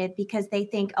isolated because they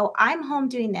think, oh, I'm home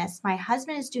doing this. My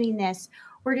husband is doing this.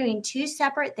 We're doing two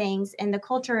separate things. And the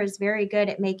culture is very good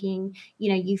at making,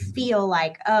 you feel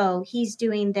like, oh, he's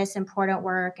doing this important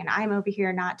work and I'm over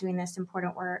here not doing this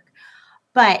important work.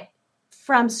 But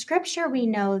from scripture, we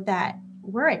know that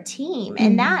we're a team.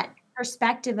 And that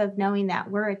perspective of knowing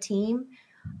that we're a team,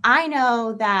 I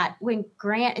know that when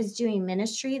Grant is doing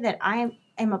ministry, that I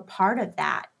am a part of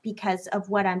that because of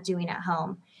what I'm doing at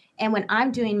home. And when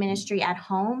I'm doing ministry at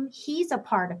home, he's a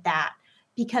part of that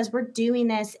because we're doing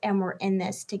this and we're in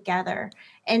this together.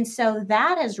 And so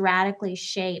that has radically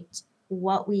shaped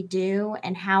what we do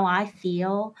and how I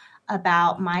feel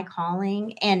about my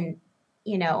calling. And,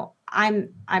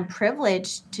 I'm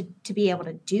privileged to be able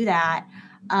to do that.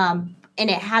 And it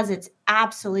has its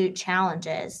absolute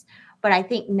challenges. But I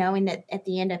think knowing that at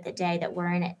the end of the day that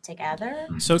we're in it together.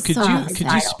 So could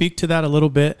you speak to that a little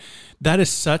bit? That is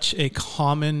such a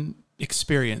common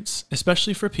experience,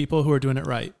 especially for people who are doing it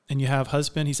right. And you have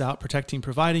husband, he's out protecting,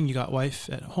 providing. You got wife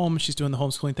at home, she's doing the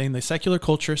homeschooling thing. The secular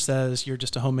culture says you're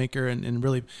just a homemaker. And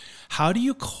really, how do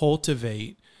you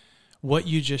cultivate what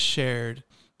you just shared?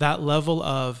 That level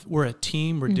of we're a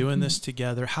team, we're doing this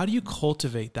together. How do you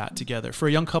cultivate that together? For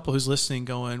a young couple who's listening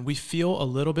going, we feel a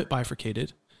little bit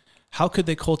bifurcated. How could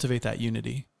they cultivate that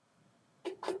unity?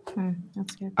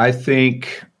 That's good. I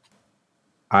think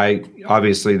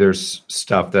obviously there's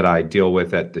stuff that I deal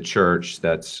with at the church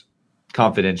that's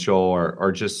confidential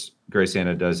or just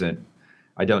GraceAnna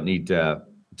I don't need to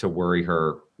worry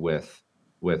her with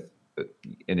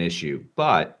an issue,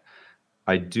 but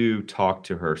I do talk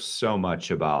to her so much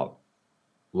about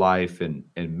life and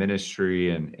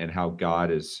ministry and how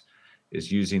God is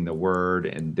using the word.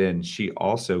 And then she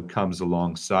also comes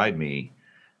alongside me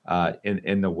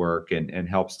in the work and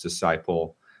helps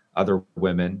disciple other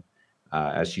women,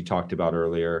 as she talked about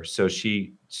earlier. So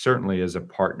she certainly is a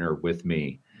partner with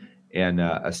me and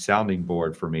a sounding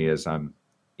board for me as I'm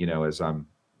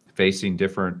facing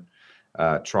different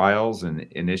trials and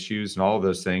issues and all of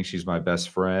those things. She's my best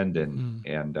friend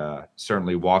and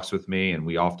certainly walks with me, and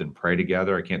we often pray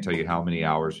together. I can't tell you how many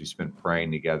hours we spend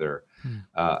praying together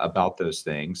about those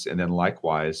things. And then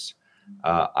likewise,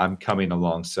 I'm coming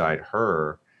alongside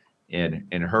her in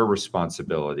her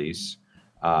responsibilities,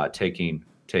 taking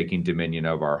dominion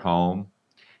of our home.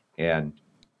 And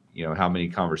how many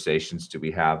conversations do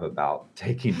we have about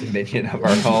taking dominion of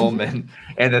our home and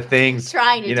the things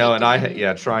trying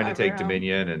to take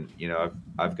dominion. And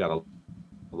I've got a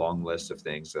long list of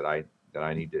things that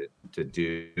I need to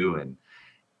do.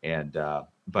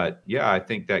 But yeah, I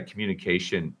think that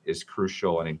communication is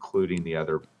crucial, and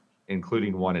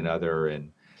including one another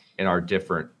in our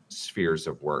different spheres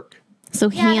of work. So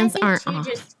hands aren't off.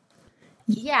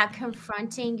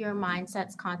 Confronting your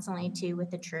mindsets constantly too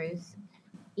with the truth.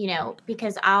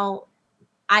 Because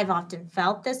I've often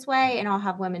felt this way, and I'll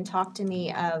have women talk to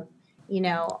me of,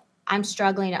 I'm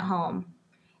struggling at home,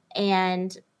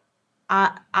 and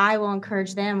I will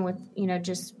encourage them with,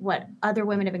 just what other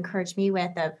women have encouraged me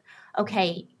with of,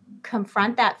 okay,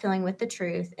 confront that feeling with the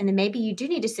truth. And then maybe you do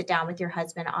need to sit down with your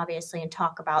husband, obviously, and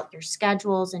talk about your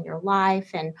schedules and your life.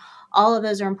 And all of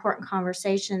those are important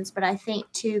conversations. But I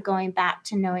think too, going back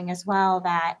to knowing as well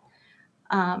that,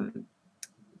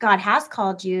 God has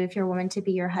called you, if you're a woman, to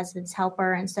be your husband's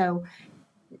helper. And so,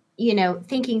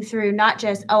 thinking through not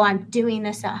just, I'm doing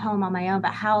this at home on my own,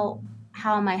 but how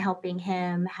am I helping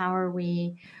him? How are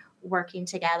we working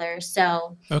together?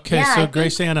 So, okay. So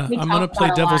GraceAnna, I'm going to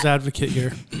play devil's advocate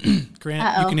here.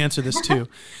 Grant, you can answer this too.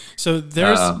 So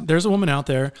there's a woman out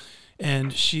there,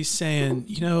 and she's saying,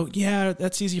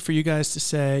 that's easy for you guys to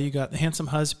say. You got the handsome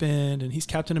husband, and he's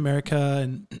Captain America,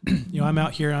 and I'm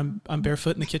out here, I'm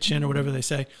barefoot in the kitchen, or whatever they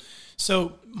say.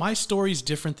 So my story's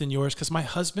different than yours because my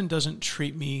husband doesn't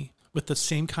treat me with the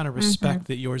same kind of respect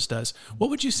that yours does.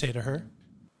 What would you say to her?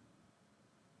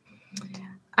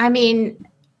 I mean,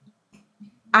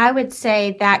 I would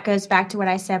say that goes back to what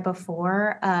I said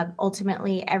before.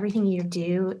 Ultimately, everything you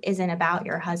do isn't about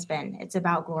your husband. It's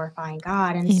about glorifying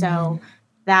God. And so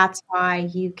that's why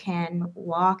you can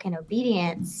walk in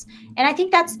obedience. And I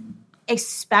think that's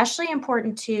especially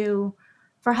important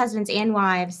for husbands and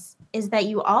wives, is that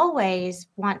you always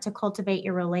want to cultivate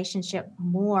your relationship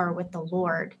more with the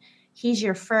Lord. He's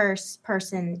your first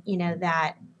person,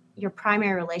 that your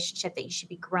primary relationship that you should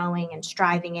be growing and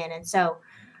striving in. And so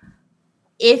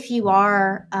if you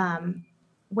are,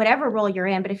 whatever role you're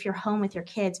in, but if you're home with your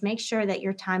kids, make sure that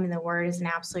your time in the Word is an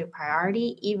absolute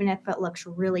priority, even if it looks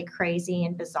really crazy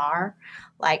and bizarre.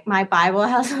 Like my Bible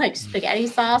has like spaghetti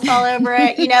sauce all over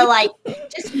it,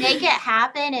 just make it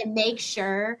happen and make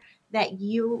sure that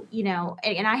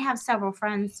and I have several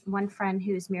friends, one friend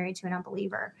who's married to an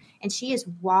unbeliever, and she is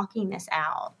walking this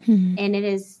out. And it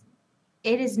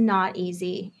is not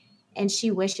easy, and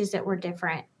she wishes it were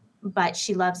different, but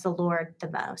she loves the Lord the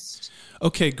most.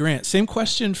 Okay, Grant, same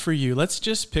question for you. Let's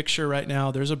just picture right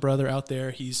now, there's a brother out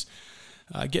there. He's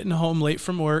getting home late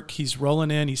from work. He's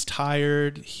rolling in. He's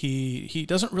tired. He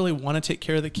doesn't really want to take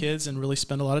care of the kids and really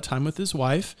spend a lot of time with his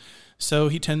wife. So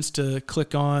he tends to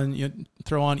click on,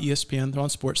 throw on ESPN, throw on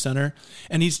SportsCenter,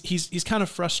 and he's kind of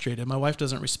frustrated. My wife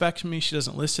doesn't respect me. She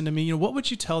doesn't listen to me. What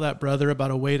would you tell that brother about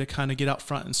a way to kind of get out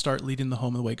front and start leading the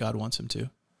home the way God wants him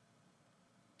to?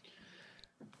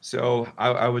 So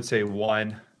I would say,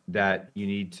 one, that you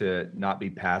need to not be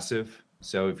passive.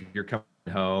 So if you're coming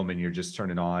home and you're just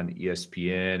turning on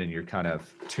ESPN and you're kind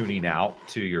of tuning out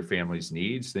to your family's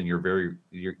needs, then you're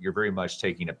very much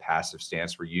taking a passive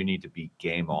stance where you need to be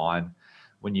game on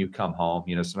when you come home.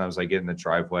 Sometimes I get in the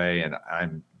driveway and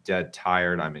I'm dead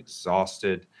tired, I'm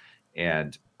exhausted,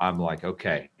 and I'm like,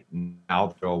 okay, now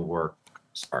the real work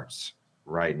starts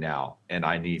right now, and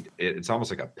I need it. It's almost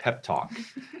like a pep talk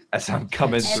as I'm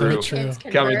coming through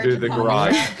the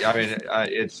garage. I mean,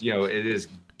 it is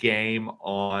game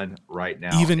on right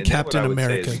now. Even Captain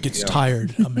America gets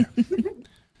tired.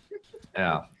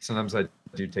 Yeah, sometimes I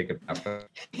do take a nap.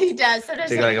 He does. So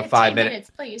take like a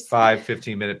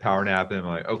 15-minute power nap, and I'm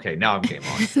like, okay, now I'm game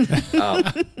on.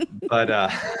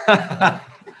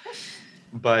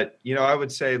 But I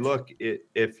would say, look,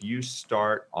 if you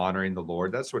start honoring the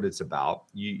Lord, that's what it's about.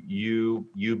 You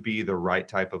be the right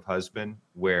type of husband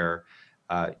where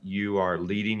you are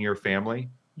leading your family,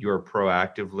 you are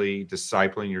proactively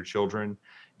discipling your children,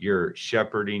 you're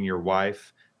shepherding your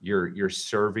wife, you're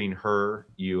serving her,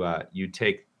 you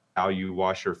take how you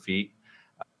wash her feet,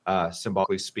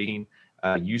 symbolically speaking,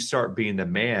 You start being the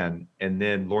man, and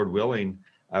then Lord willing,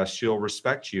 she'll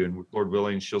respect you, and Lord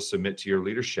willing, she'll submit to your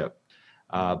leadership.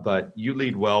 But you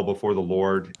lead well before the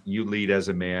Lord. You lead as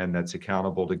a man that's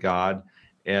accountable to God.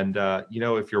 And,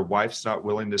 if your wife's not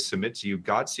willing to submit to you,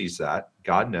 God sees that.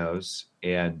 God knows.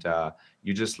 And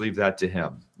you just leave that to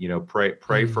him.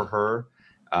 Pray for her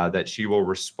that she will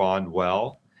respond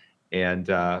well, and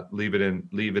leave it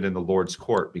in the Lord's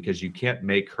court, because you can't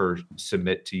make her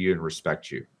submit to you and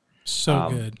respect you. So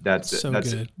good.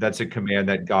 That's a command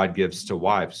that God gives to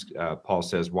wives. Paul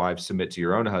says, wives, submit to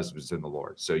your own husbands in the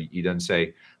Lord. So he doesn't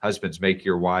say, husbands, make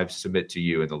your wives submit to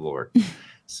you in the Lord.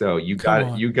 So you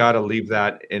got to leave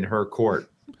that in her court,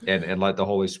 and let the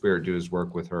Holy Spirit do his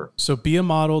work with her. So be a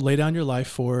model, lay down your life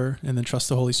for her, and then trust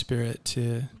the Holy Spirit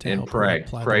to help her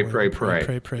apply the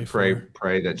word.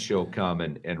 Pray that she'll come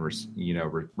and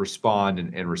respond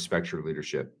and respect your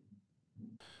leadership.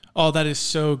 Oh, that is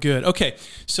so good. Okay,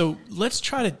 so let's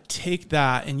try to take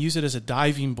that and use it as a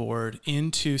diving board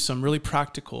into some really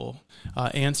practical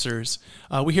answers.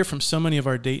 We hear from so many of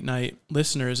our date night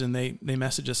listeners, and they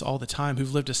message us all the time,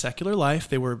 who've lived a secular life.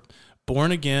 They were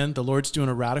born again. The Lord's doing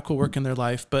a radical work in their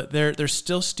life, but they're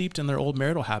still steeped in their old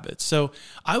marital habits. So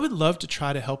I would love to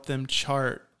try to help them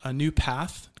chart a new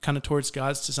path kind of towards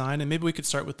God's design. And maybe we could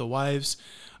start with the wives.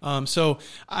 So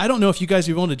I don't know if you guys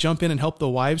would want to jump in and help the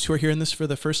wives who are hearing this for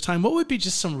the first time. What would be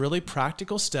just some really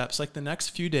practical steps, like the next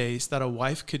few days, that a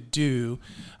wife could do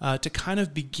to kind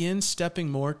of begin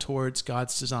stepping more towards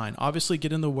God's design? Obviously,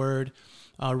 get in the Word,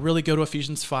 really go to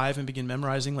Ephesians 5 and begin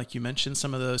memorizing, like you mentioned,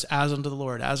 some of those, as unto the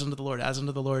Lord, as unto the Lord, as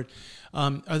unto the Lord.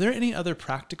 Are there any other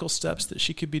practical steps that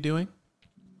she could be doing?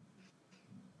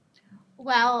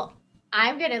 Well,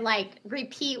 I'm going to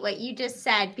repeat what you just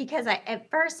said, because at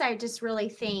first I just really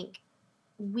think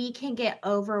we can get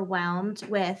overwhelmed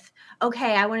with,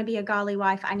 okay, I want to be a godly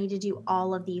wife. I need to do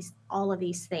all of these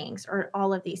things, or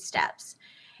all of these steps.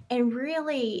 And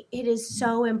really, it is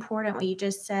so important what you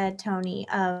just said, Tony,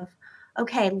 of,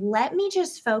 okay, let me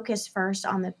just focus first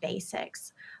on the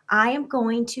basics. I am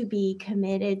going to be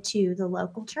committed to the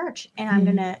local church, and I'm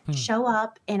going to show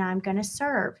up, and I'm going to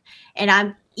serve.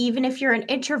 And even if you're an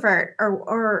introvert,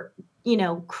 or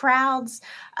crowds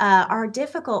are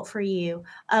difficult for you,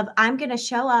 I'm going to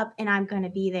show up and I'm going to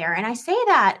be there. And I say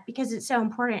that because it's so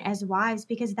important as wives,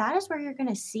 because that is where you're going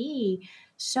to see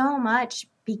so much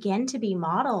begin to be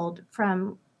modeled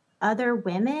from other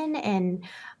women and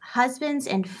husbands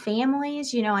and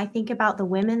families. I think about the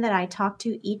women that I talk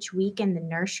to each week in the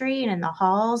nursery and in the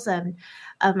halls of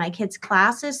my kids'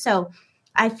 classes. So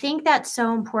I think that's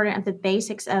so important, of the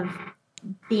basics of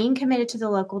being committed to the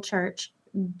local church,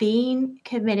 being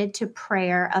committed to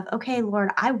prayer of, okay,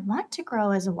 Lord, I want to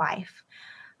grow as a wife.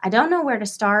 I don't know where to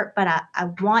start, but I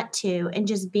want to, and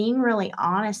just being really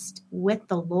honest with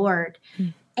the Lord.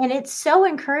 And it's so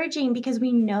encouraging, because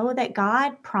we know that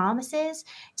God promises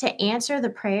to answer the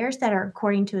prayers that are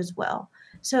according to his will.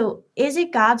 So is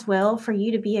it God's will for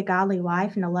you to be a godly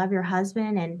wife and to love your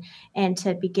husband and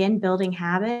to begin building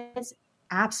habits?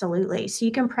 Absolutely. So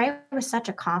you can pray with such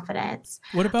a confidence.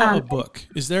 What about a book?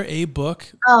 Is there a book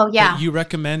that you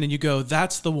recommend and you go,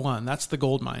 that's the one, that's the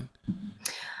gold mine?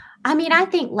 I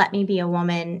think Let Me Be a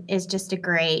Woman is just a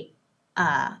great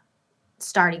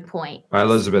starting point. By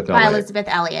Elizabeth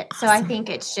Elliot. So I think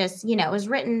it's just, it was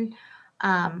written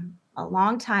a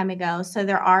long time ago. So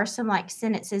there are some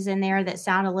sentences in there that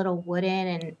sound a little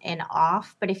wooden and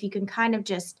off. But if you can kind of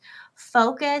just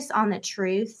focus on the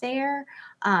truth there,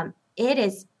 it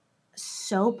is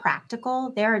so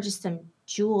practical. There are just some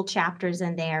jewel chapters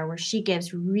in there where she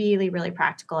gives really, really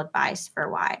practical advice for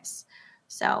wives.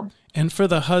 And for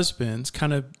the husbands,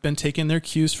 kind of been taking their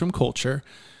cues from culture.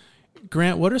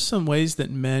 Grant, what are some ways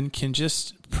that men can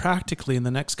just practically in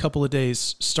the next couple of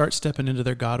days start stepping into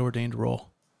their God-ordained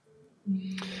role?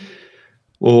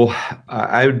 Well,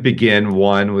 I would begin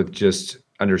with just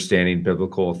understanding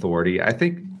biblical authority. I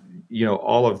think,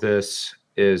 all of this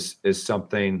is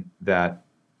something that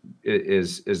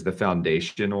is the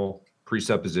foundational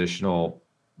presuppositional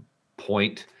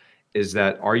point, is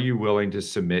that, are you willing to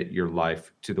submit your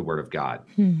life to the Word of God?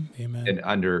 Amen. and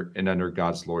under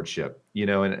God's lordship?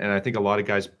 And I think a lot of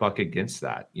guys buck against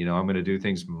that. I'm going to do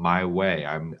things my way.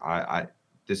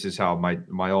 This is how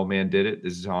my old man did it.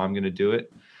 This is how I'm going to do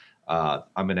it.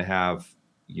 I'm going to have,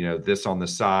 this on the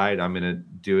side. I'm going to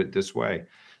do it this way.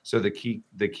 So the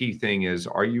key thing is,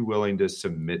 are you willing to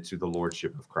submit to the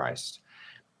lordship of Christ?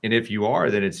 And if you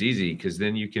are, then it's easy, because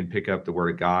then you can pick up the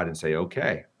Word of God and say,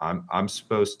 okay, I'm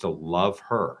supposed to love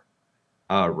her,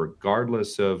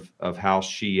 regardless of how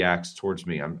she acts towards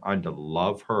me. I'm to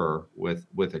love her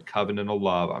with a covenant of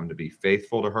love. I'm to be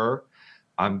faithful to her.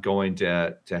 I'm going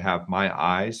to have my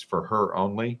eyes for her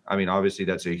only. I mean, obviously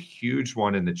that's a huge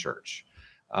one in the church,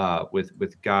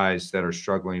 with guys that are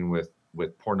struggling with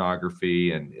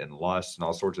pornography and lust and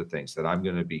all sorts of things, that I'm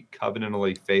going to be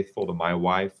covenantally faithful to my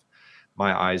wife.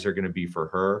 My eyes are going to be for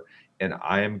her. And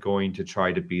I am going to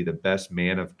try to be the best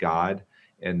man of God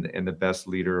and the best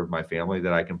leader of my family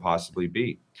that I can possibly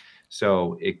be.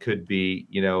 So it could be,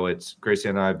 it's Grace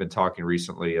and I have been talking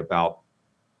recently about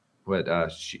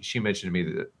what she mentioned to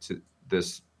me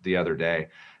this the other day,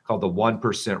 called the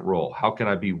 1% rule. How can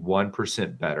I be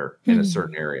 1% better in a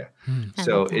certain area?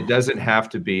 So it doesn't have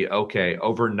to be, okay,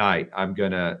 overnight, I'm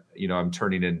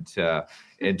turning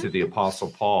into the Apostle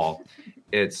Paul.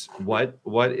 It's what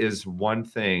is one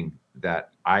thing that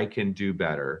I can do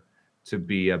better to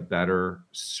be a better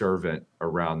servant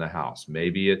around the house.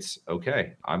 Maybe it's,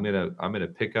 okay, I'm gonna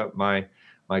pick up my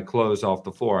clothes off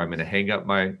the floor. I'm going to hang up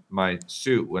my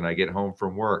suit when I get home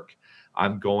from work.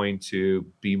 I'm going to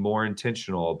be more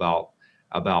intentional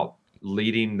about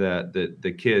leading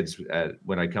the kids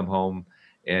when I come home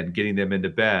and getting them into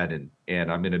bed.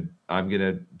 And I'm going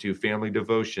to do family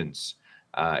devotions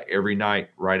every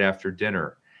night right after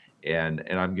dinner. And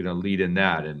I'm going to lead in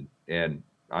that. And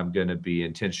I'm going to be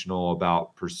intentional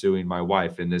about pursuing my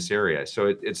wife in this area.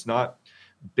 So it's not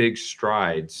big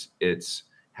strides. It's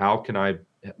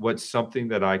what's something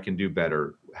that I can do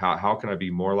better? How can I be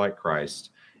more like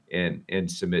Christ and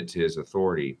submit to his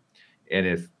authority? And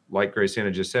if, like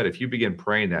GraceAnna just said, if you begin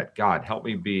praying that, God, help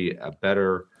me be a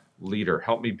better leader,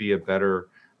 help me be a better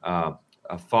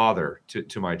a father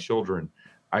to my children,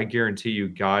 I guarantee you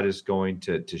God is going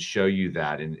to show you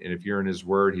that. And if you're in his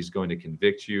word, he's going to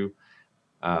convict you.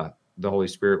 The Holy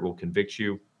Spirit will convict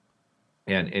you,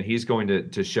 and he's going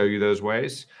to show you those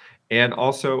ways. And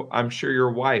also, I'm sure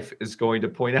your wife is going to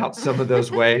point out some of those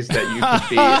ways that you can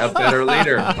be a better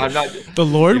leader. The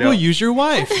Lord will use your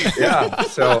wife. Yeah.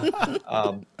 So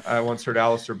I once heard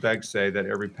Alistair Begg say that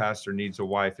every pastor needs a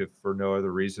wife, if for no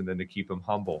other reason than to keep him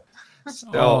humble.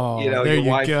 So, there your you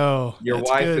wife, go. Your That's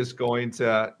wife good. is going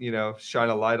to, shine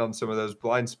a light on some of those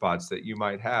blind spots that you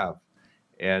might have.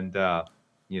 And,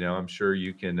 I'm sure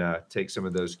you can take some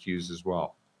of those cues as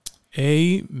well.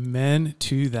 Amen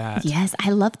to that. Yes, I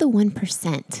love the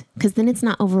 1%, because then it's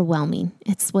not overwhelming.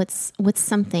 It's what's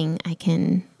something I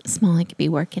can be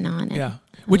working on. Yeah,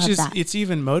 which is it's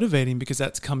even motivating because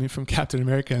that's coming from Captain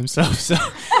America himself. So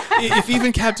if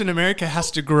even Captain America has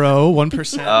to grow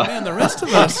 1%, man, the rest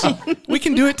of us, we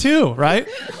can do it too, right?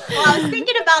 Well, I was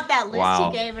thinking about that list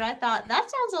you gave, and I thought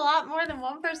that sounds a lot more than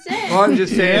 1%. Well, I'm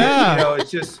just saying,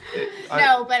 it's just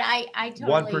but I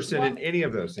totally 1% in any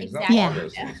of those things, Exactly. not all of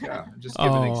those things. Yeah, I'm just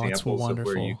giving examples of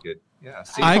where you could. Yeah,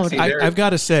 I've got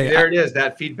to say, there it is,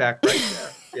 that feedback right there.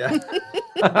 Yeah.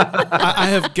 I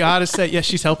have got to say, yes,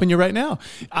 she's helping you right now.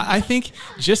 I think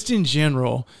just in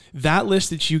general, that list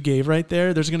that you gave right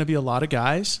there, there's going to be a lot of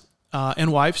guys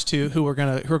and wives too who are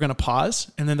gonna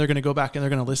pause, and then they're gonna go back and they're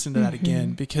gonna listen to that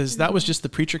again, because that was just the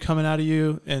preacher coming out of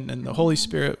you, and the Holy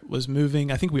Spirit was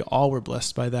moving. I think we all were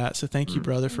blessed by that. So thank you,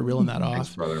 brother, for reeling that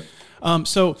off. Thanks, brother.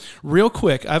 So real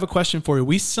quick, I have a question for you.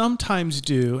 We sometimes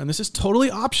do, and this is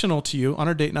totally optional to you on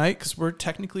our date night, because we're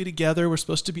technically together. We're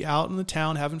supposed to be out in the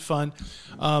town having fun.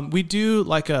 We do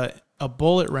like a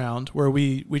bullet round where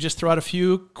we just throw out a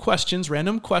few questions,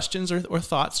 random questions or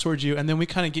thoughts towards you, and then we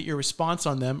kind of get your response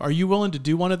on them. Are you willing to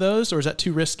do one of those, or is that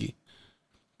too risky?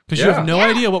 Because you have no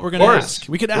idea what we're going to ask.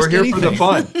 We could ask anything. We're here for the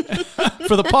fun.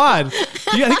 For the pod.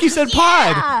 Yeah, I think you said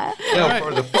pod. No, right.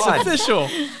 for the pod. It's official.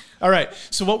 All right.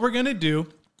 So what we're going to do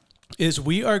is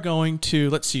we are going to,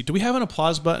 let's see, do we have an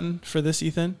applause button for this,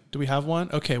 Ethan? Do we have one?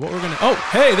 Okay, what we're going to, oh,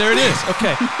 hey, there it is.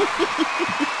 Okay.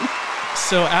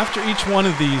 So after each one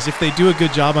of these, if they do a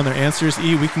good job on their answers,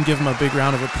 we can give them a big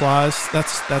round of applause.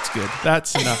 That's good.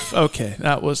 That's enough. Okay,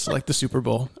 that was like the Super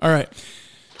Bowl. All right.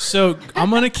 So I'm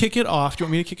going to kick it off. Do you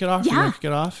want me to kick it off? Yeah. You want to kick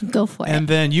it off? Go for it. And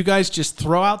then you guys just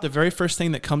throw out the very first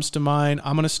thing that comes to mind.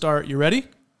 I'm going to start. You ready?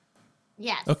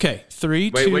 Yes. Okay.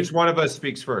 3, 2. Wait, which one of us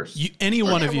speaks first? Any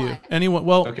one of you. Anyone.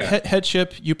 Well, Okay.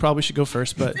 headship, you probably should go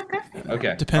first, but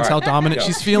Okay. depends All right. how dominant Go.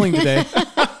 she's feeling today.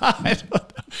 I don't know.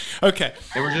 Okay.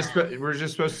 And we're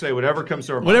just supposed to say whatever comes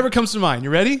to our mind. Whatever comes to mind.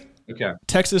 You ready? Okay.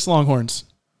 Texas Longhorns.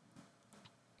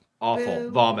 Awful.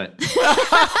 Boo. Vomit.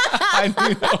 I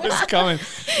knew that was coming.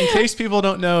 In case people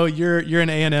don't know, you're an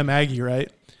A&M Aggie,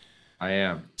 right? I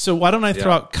am. So why don't I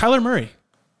throw out Kyler Murray?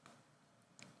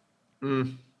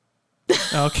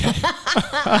 Okay.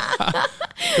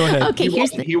 Go ahead. Okay,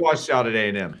 He washed out at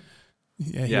A&M.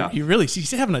 Yeah. He really,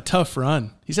 he's having a tough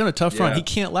run. Yeah. He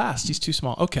can't last. He's too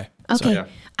small. Okay. Okay. So, yeah.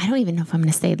 I don't even know if I'm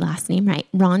going to say the last name right.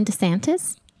 Ron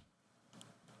DeSantis?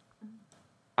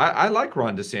 I like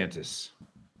Ron DeSantis.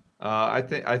 I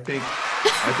think there's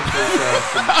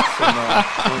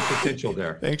some potential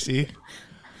there. Thanks, E.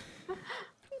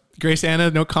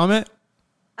 GraceAnna, no comment?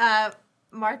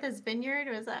 Martha's Vineyard,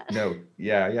 was that? No,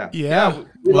 yeah.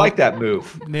 We like that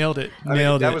move. Nailed it.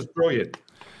 That was brilliant.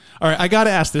 All right, I got to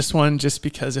ask this one just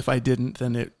because if I didn't,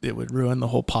 then it would ruin the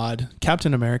whole pod.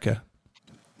 Captain America.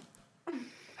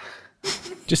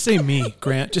 Just say me,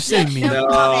 Grant. Just say me.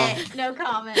 No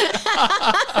comment.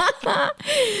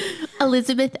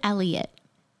 Elizabeth Elliot.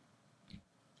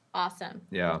 Awesome.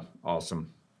 Yeah,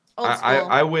 awesome.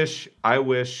 I wish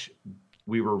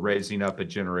we were raising up a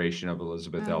generation of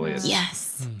Elizabeth Elliot.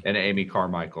 Yes. And Amy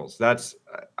Carmichaels. That's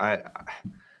I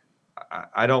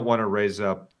don't want to raise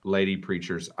up lady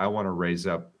preachers. I want to raise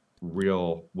up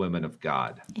real women of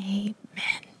God. Amen.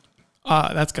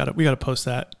 We got to post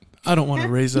that. I don't want to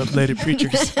raise up lady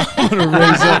preachers. I want to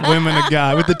raise up women of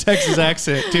God with the Texas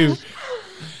accent too.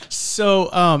 So,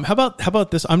 how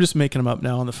about this? I'm just making them up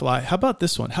now on the fly. How about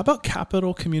this one? How about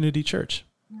Capital Community Church?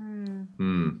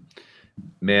 Man,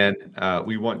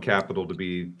 we want Capital to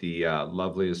be the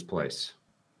loveliest place.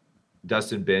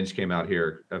 Dustin Bench came out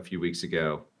here a few weeks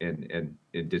ago and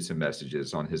did some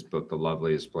messages on his book, The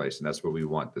Loveliest Place, and that's what we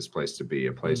want this place to be,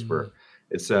 a place where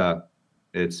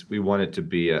we want it to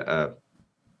be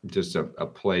just a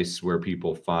place where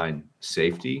people find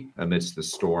safety amidst the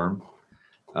storm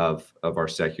of our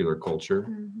secular culture,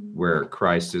 where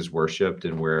Christ is worshiped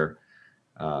and where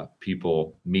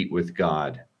people meet with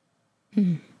God.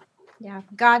 Yeah,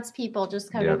 God's people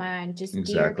just come to mind. Just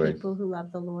dear people who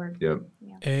love the Lord. Yep.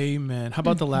 Yeah. Amen. How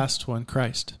about the last one,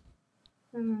 Christ?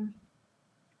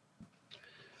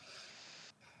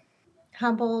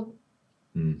 Humbled,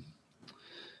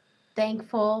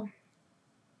 thankful,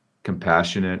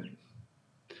 compassionate.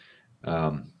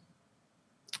 I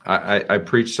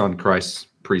preached on Christ's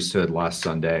priesthood last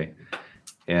Sunday,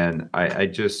 and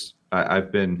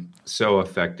I've been so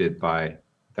affected by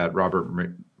that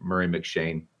Robert Murray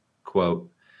McShane quote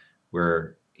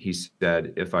where he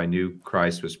said, if I knew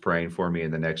Christ was praying for me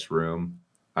in the next room,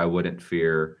 I wouldn't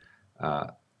fear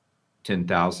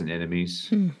 10,000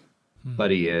 enemies,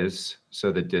 but he is,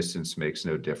 so the distance makes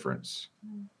no difference.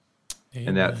 Amen.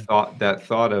 And that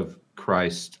thought of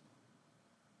Christ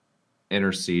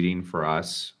interceding for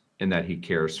us and that he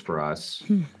cares for us,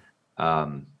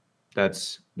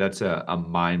 that's a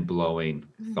mind-blowing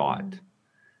thought.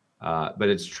 But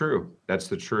it's true. That's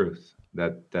the truth,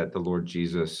 that the Lord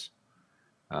Jesus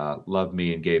loved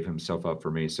me and gave himself up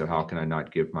for me. So how can I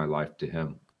not give my life to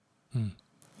him? Amen.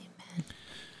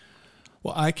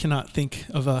 Well, I cannot think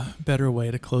of a better way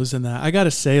to close than that. I got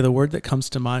to say, the word that comes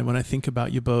to mind when I think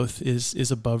about you both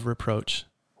is above reproach.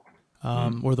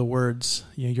 Or the words,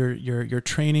 your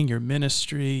training, your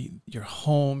ministry, your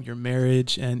home, your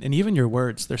marriage, and even your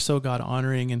words, they're so God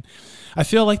honoring. And I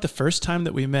feel like the first time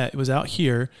that we met, it was out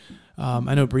here.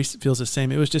 I know Brees feels the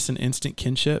same. It was just an instant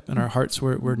kinship, and our hearts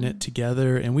were knit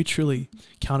together, and we truly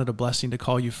counted a blessing to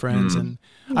call you friends. And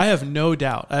I have no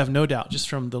doubt, just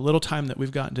from the little time that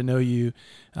we've gotten to know you,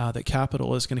 that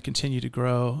Capital is going to continue to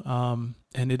grow,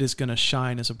 and it is going to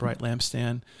shine as a bright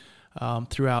lampstand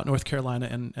throughout North Carolina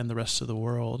and the rest of the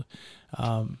world.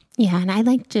 And I'd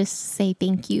like to just say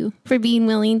thank you for being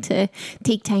willing to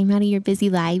take time out of your busy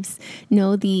lives.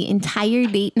 No, the entire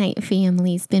date night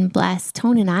family has been blessed.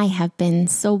 Tone and I have been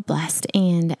so blessed,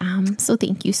 and so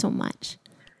thank you so much.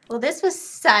 Well, this was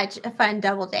such a fun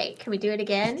double date. Can we do it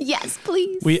again? Yes,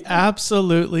 please. We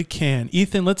absolutely can.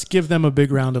 Ethan, let's give them a big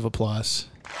round of applause.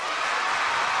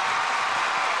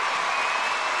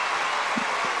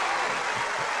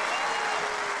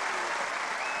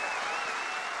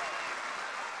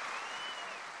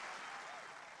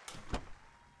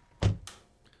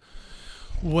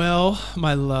 Well,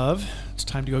 my love, it's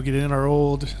time to go get in our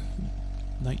old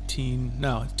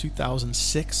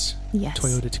 2006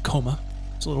 Toyota Tacoma.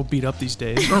 It's a little beat up these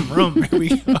days. Here we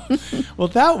go. Well,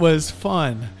 that was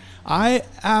fun. I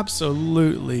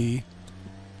absolutely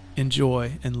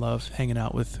enjoy and love hanging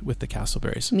out with the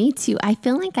Castleberries. Me too. I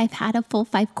feel like I've had a full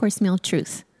 5-course meal.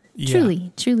 Truth. Yeah,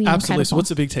 truly absolutely. Incredible. So what's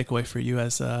the big takeaway for you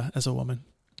as a woman?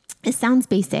 It sounds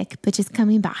basic, but just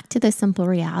coming back to the simple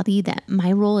reality that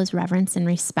my role is reverence and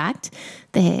respect,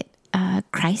 that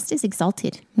Christ is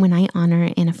exalted when I honor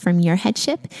and affirm your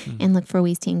headship and look for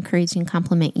ways to encourage and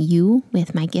compliment you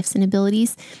with my gifts and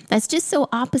abilities. That's just so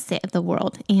opposite of the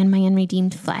world and my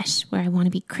unredeemed flesh, where I want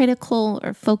to be critical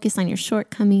or focus on your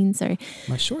shortcomings or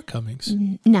my shortcomings.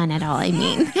 None at all. I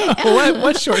mean,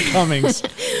 what shortcomings?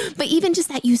 But even just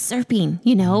that usurping,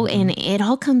 and it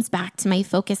all comes back to my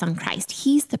focus on Christ.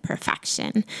 He's the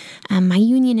perfection. My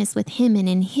union is with him, and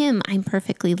in him I'm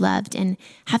perfectly loved and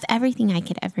have everything I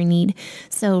could ever need.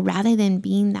 So rather than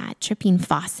being that dripping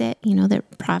faucet,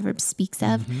 that Proverbs speaks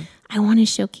of, I want to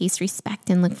showcase respect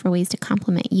and look for ways to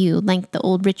compliment you. Like the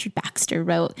old Richard Baxter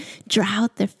wrote, draw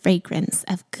out the fragrance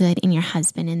of good in your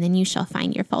husband, and then you shall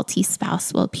find your faulty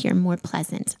spouse will appear more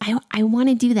pleasant. I want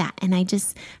to do that. And I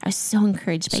was so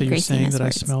encouraged by Grace. So you're saying that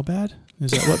words. I smell bad?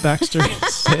 Is that what Baxter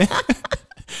said?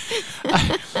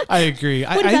 I agree.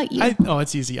 What about you?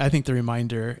 It's easy. I think the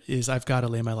reminder is I've got to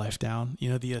lay my life down.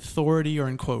 The authority or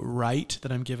in quote right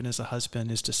that I'm given as a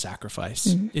husband is to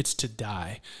sacrifice. It's to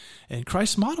die. And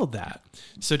Christ modeled that.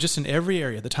 So just in every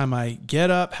area, the time I get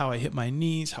up, how I hit my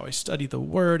knees, how I study the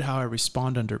word, how I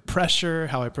respond under pressure,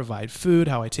 how I provide food,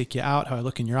 how I take you out, how I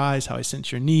look in your eyes, how I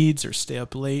sense your needs or stay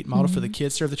up late, model for the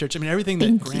kids, serve the church. I mean, everything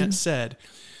that Grant said,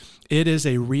 it is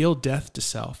a real death to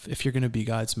self if you're going to be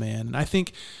God's man. And I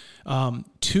think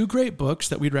two great books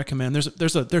that we'd recommend.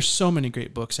 There's so many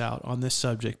great books out on this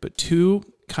subject, but two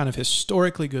kind of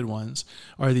historically good ones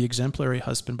are The Exemplary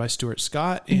Husband by Stuart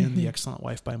Scott and The Excellent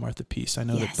Wife by Martha Peace. I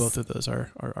know that both of those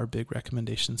are big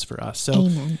recommendations for us. So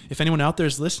if anyone out there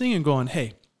is listening and going,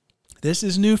 hey, this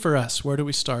is new for us, where do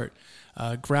we start?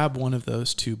 Grab one of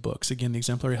those two books. Again, The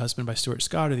Exemplary Husband by Stuart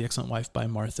Scott or The Excellent Wife by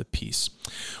Martha Peace.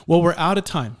 Well, we're out of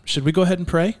time. Should we go ahead and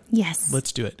pray? Yes.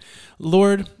 Let's do it.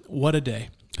 Lord, what a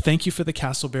day. Thank you for the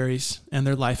Castleberrys and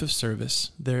their life of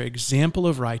service, their example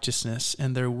of righteousness,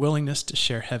 and their willingness to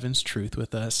share heaven's truth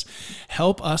with us.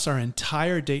 Help us, our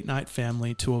entire date night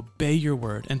family, to obey your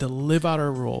word and to live out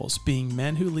our roles, being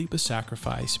men who lead with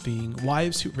sacrifice, being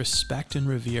wives who respect and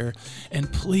revere,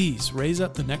 and please raise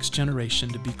up the next generation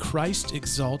to be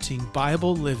Christ-exalting,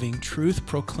 Bible-living,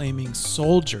 truth-proclaiming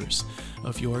soldiers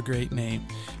of your great name.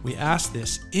 We ask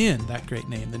this in that great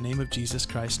name, the name of Jesus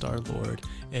Christ our Lord.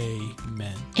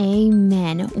 Amen.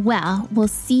 Amen. Well, we'll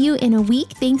see you in a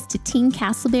week. Thanks to Team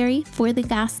Castleberry for the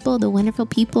gospel, the wonderful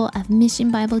people of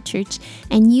Mission Bible Church,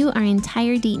 and you, our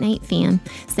entire date night fam.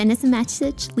 Send us a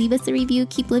message, leave us a review,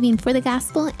 keep living for the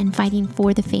gospel and fighting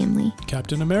for the family.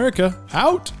 Captain America,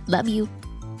 out. Love you.